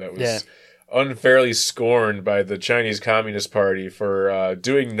hero that was unfairly scorned by the Chinese Communist Party for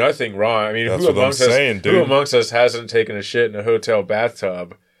doing nothing wrong. I mean, That's who what I'm amongst us, saying, who dude. amongst us hasn't taken a shit in a hotel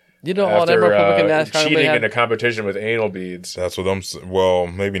bathtub? You know, all that After Republican national cheating in a had, competition with anal beads. That's what I'm. Well,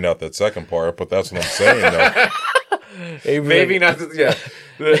 maybe not that second part, but that's what I'm saying. Though. Maybe not.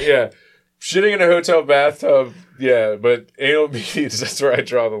 Yeah. Shitting in a hotel bathtub, yeah, but anal beads, that's where I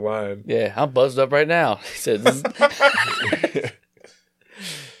draw the line. Yeah, I'm buzzed up right now. He said,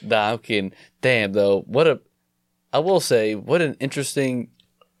 nah, I'm kidding. Damn, though. I will say, what an interesting.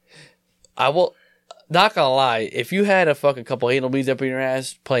 Not gonna lie, if you had a fucking couple anal beads up in your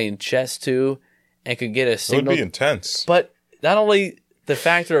ass playing chess too and could get a signal. It would be intense. But not only the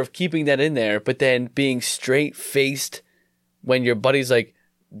factor of keeping that in there, but then being straight faced when your buddy's like,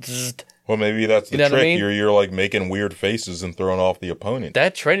 zzzt. Well, maybe that's the You know what I trick. mean? You're like making weird faces and throwing off the opponent.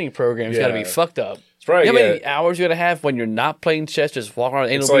 That training program's got to be fucked up. It's probably, you know how many hours you got to have when you're not playing chess, just walking around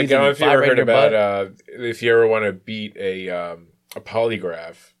anal it's like, beads I don't know and if you ever heard vibrating your about, butt? if you ever want to beat a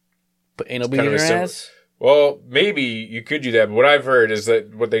polygraph. Put anal It's bead in kind your of a ass? Well, maybe you could do that, but what I've heard is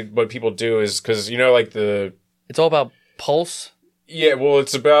that what people do is, because, you know, like It's all about pulse? yeah, well,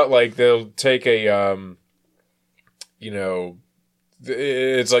 it's about, like, they'll take a, you know,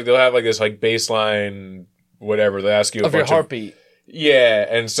 it's like they'll have, like, this, like, baseline, whatever, they ask you a Of your bunch heartbeat. Yeah,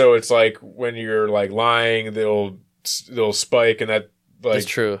 and so it's like when you're like lying, they'll spike, and that like That's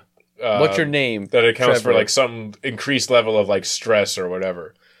true. What's your name? that accounts for Trevor? like some increased level of like stress or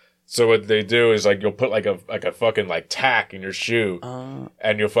whatever. So what they do is like you'll put like a fucking like tack in your shoe,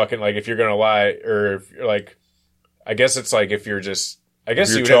 and you'll fucking like if you're gonna lie or if you're like, I guess it's like if you're just I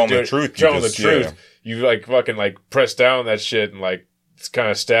guess If you you're would have telling to do the it, truth, you telling the just- truth. You like fucking like press down that shit and like kind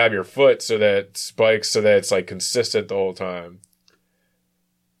of stab your foot so that it spikes so that it's like consistent the whole time.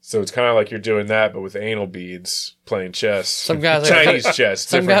 So it's kind of like you're doing that, but with anal beads, playing chess. Some guys Chinese chess.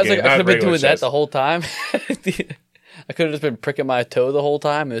 Some different guys like game, I not could have been regular doing chess. that the whole time. I could have just been pricking my toe the whole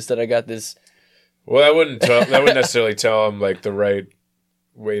time. Instead, I got this. Well, that wouldn't necessarily tell them like the right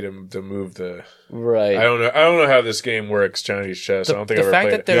way to move the. Right. I don't know how this game works. Chinese chess. I don't think the I've ever fact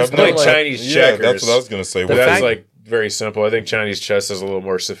played. that there's I think no, like- Chinese Yeah, checkers. that's what I was going to say. But that's fact- like very simple. I think Chinese chess is a little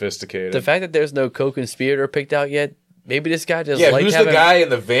more sophisticated. The fact that there's no co-conspirator picked out yet. Maybe this guy just yeah, liked who's having. the guy in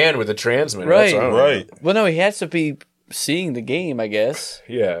the van with the transmitter? Right. That's what I don't know. Right. Well, no, he has to be seeing the game, I guess.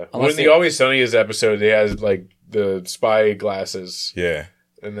 Yeah. Unless When the they- Always Sunny is episode, they had like the spy glasses, Yeah.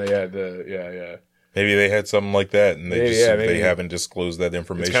 and they had the yeah. Maybe they had something like that, and Maybe, yeah, maybe. they haven't disclosed that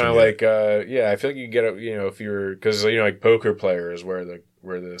information. It's kind of yet. like I feel like you get if you're because like poker players wear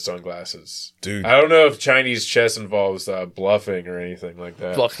the sunglasses. Dude. I don't know if Chinese chess involves bluffing or anything like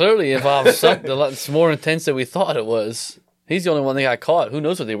that. Well, clearly it involves something that's more intense than we thought it was. He's the only one that got caught. Who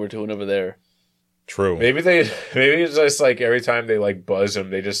knows what they were doing over there? True. Maybe it's just like every time they like buzz him,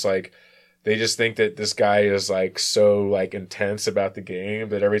 they just think that this guy is like so like intense about the game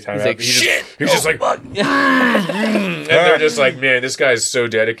that every time He's like, shit! he's just like and they're just like, man, this guy's so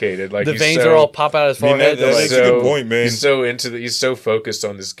dedicated. Like The he's veins so, are all pop out of his I mean, forehead. that They're is like, a good point, man. He's so he's so focused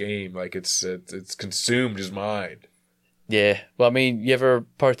on this game, like it's consumed his mind. yeah. Well, I mean, you ever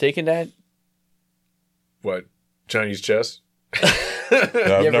partake in that? What, Chinese chess?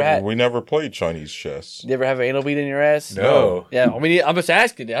 We never played Chinese chess. You ever have an anal bead in your ass? No. Yeah, I mean, I'm just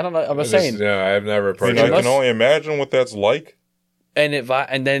asking. I don't know. I'm just saying. No, I've never I mean, partaken. I Unless- can only imagine what that's like. And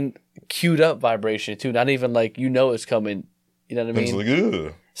and then queued up vibration too. Not even like it's coming. You know what I It's mean? like,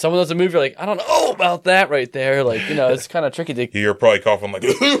 ugh. Someone does a move, you're like, I don't know about that right there. Like, it's kind of tricky to. You're probably coughing like,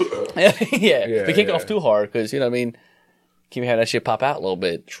 yeah, if you kick yeah. off too hard, because you know what I mean. Can you have that shit pop out a little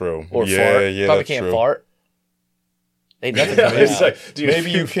bit true. or yeah, fart? Yeah, Probably that's can't true. fart. Ain't nothing Yeah, coming it's out. like, dude,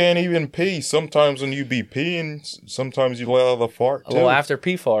 Maybe you can't even pee. Sometimes when you be peeing, sometimes you let out the fart a too. little after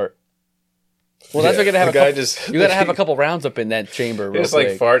pee fart. Well, that's what you gotta have. the guy just You gotta have a couple rounds up in that chamber. Real It's like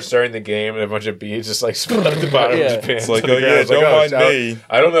quick. farts during the game and a bunch of beads just like split at the bottom Yeah. of his pants. It's like, on the oh, ground. yeah, It's like, don't mind it's me.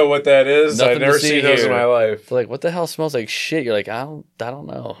 I don't know what that is. Nothing I've to never see seen those in here. my life. So like, what the hell smells like shit? You're like, I don't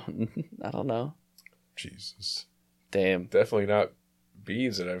know. I don't know. Jesus. Damn. Definitely not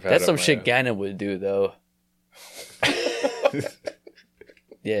beads that I've had. That's up some my shit ass. Gannon would do, though.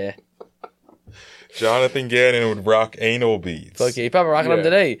 Yeah. Jonathan Gannon would rock anal beads. Fuck yeah. He probably rocking them Yeah.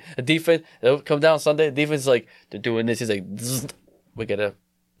 today. A defense, they'll come down Sunday. The defense is like, they're doing this. He's like, zzz, we gotta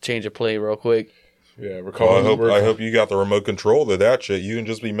change a play real quick. Yeah, we're Well, calling. I hope you got the remote control to that shit. You can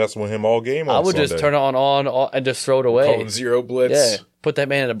just be messing with him all game on I would Sunday. just turn it on, and just throw it away. calling zero blitz. Yeah. Put that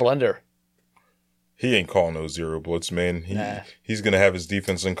man in a blender. He ain't calling no zero blitz, man. Nah. He's going to have his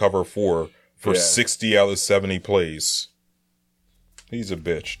defense in cover for Yeah. 60 out of 70 plays. He's a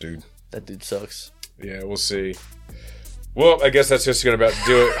bitch, dude. That dude sucks. Yeah, we'll see. Well, I guess that's just going to about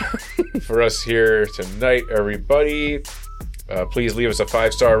do it for us here tonight, everybody. Please leave us a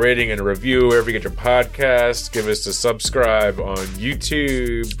 5-star rating and a review wherever you get your podcasts. Give us a subscribe on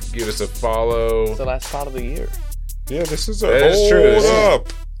YouTube. Give us a follow. It's the last pot of the year. Yeah, this is a That is true. hold This is- up.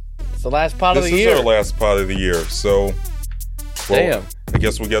 It's the last pot This of the is year. our last pot of the year. So, well, Damn. I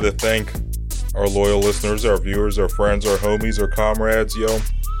guess we got to thank our loyal listeners, our viewers, our friends, our homies, our comrades, yo.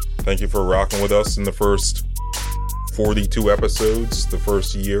 Thank you for rocking with us in the first 42 episodes, the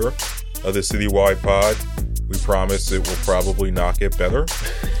first year of the Citywide Pod. We promise it will probably not get better.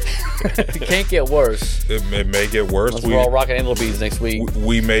 It can't get worse. It may get worse. Unless we're all rocking anal beads next week.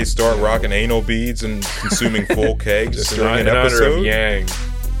 We may start rocking anal beads and consuming full kegs Just during in an honor episode. of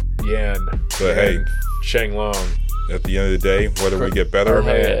Yan. But hey, Sheng Long. at the end of the day, whether we get better, Our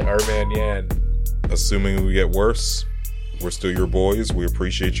man Yan. assuming we get worse, we're still your boys. We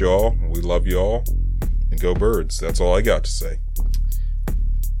appreciate y'all. We love y'all. And go Birds. That's all I got to say.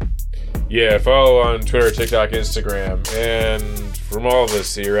 Yeah, follow on Twitter, TikTok, Instagram, and from all of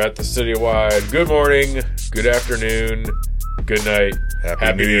us here at the Citywide, good morning, good afternoon, good night,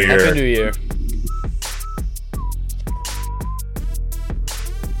 Happy New Year. Happy New Year.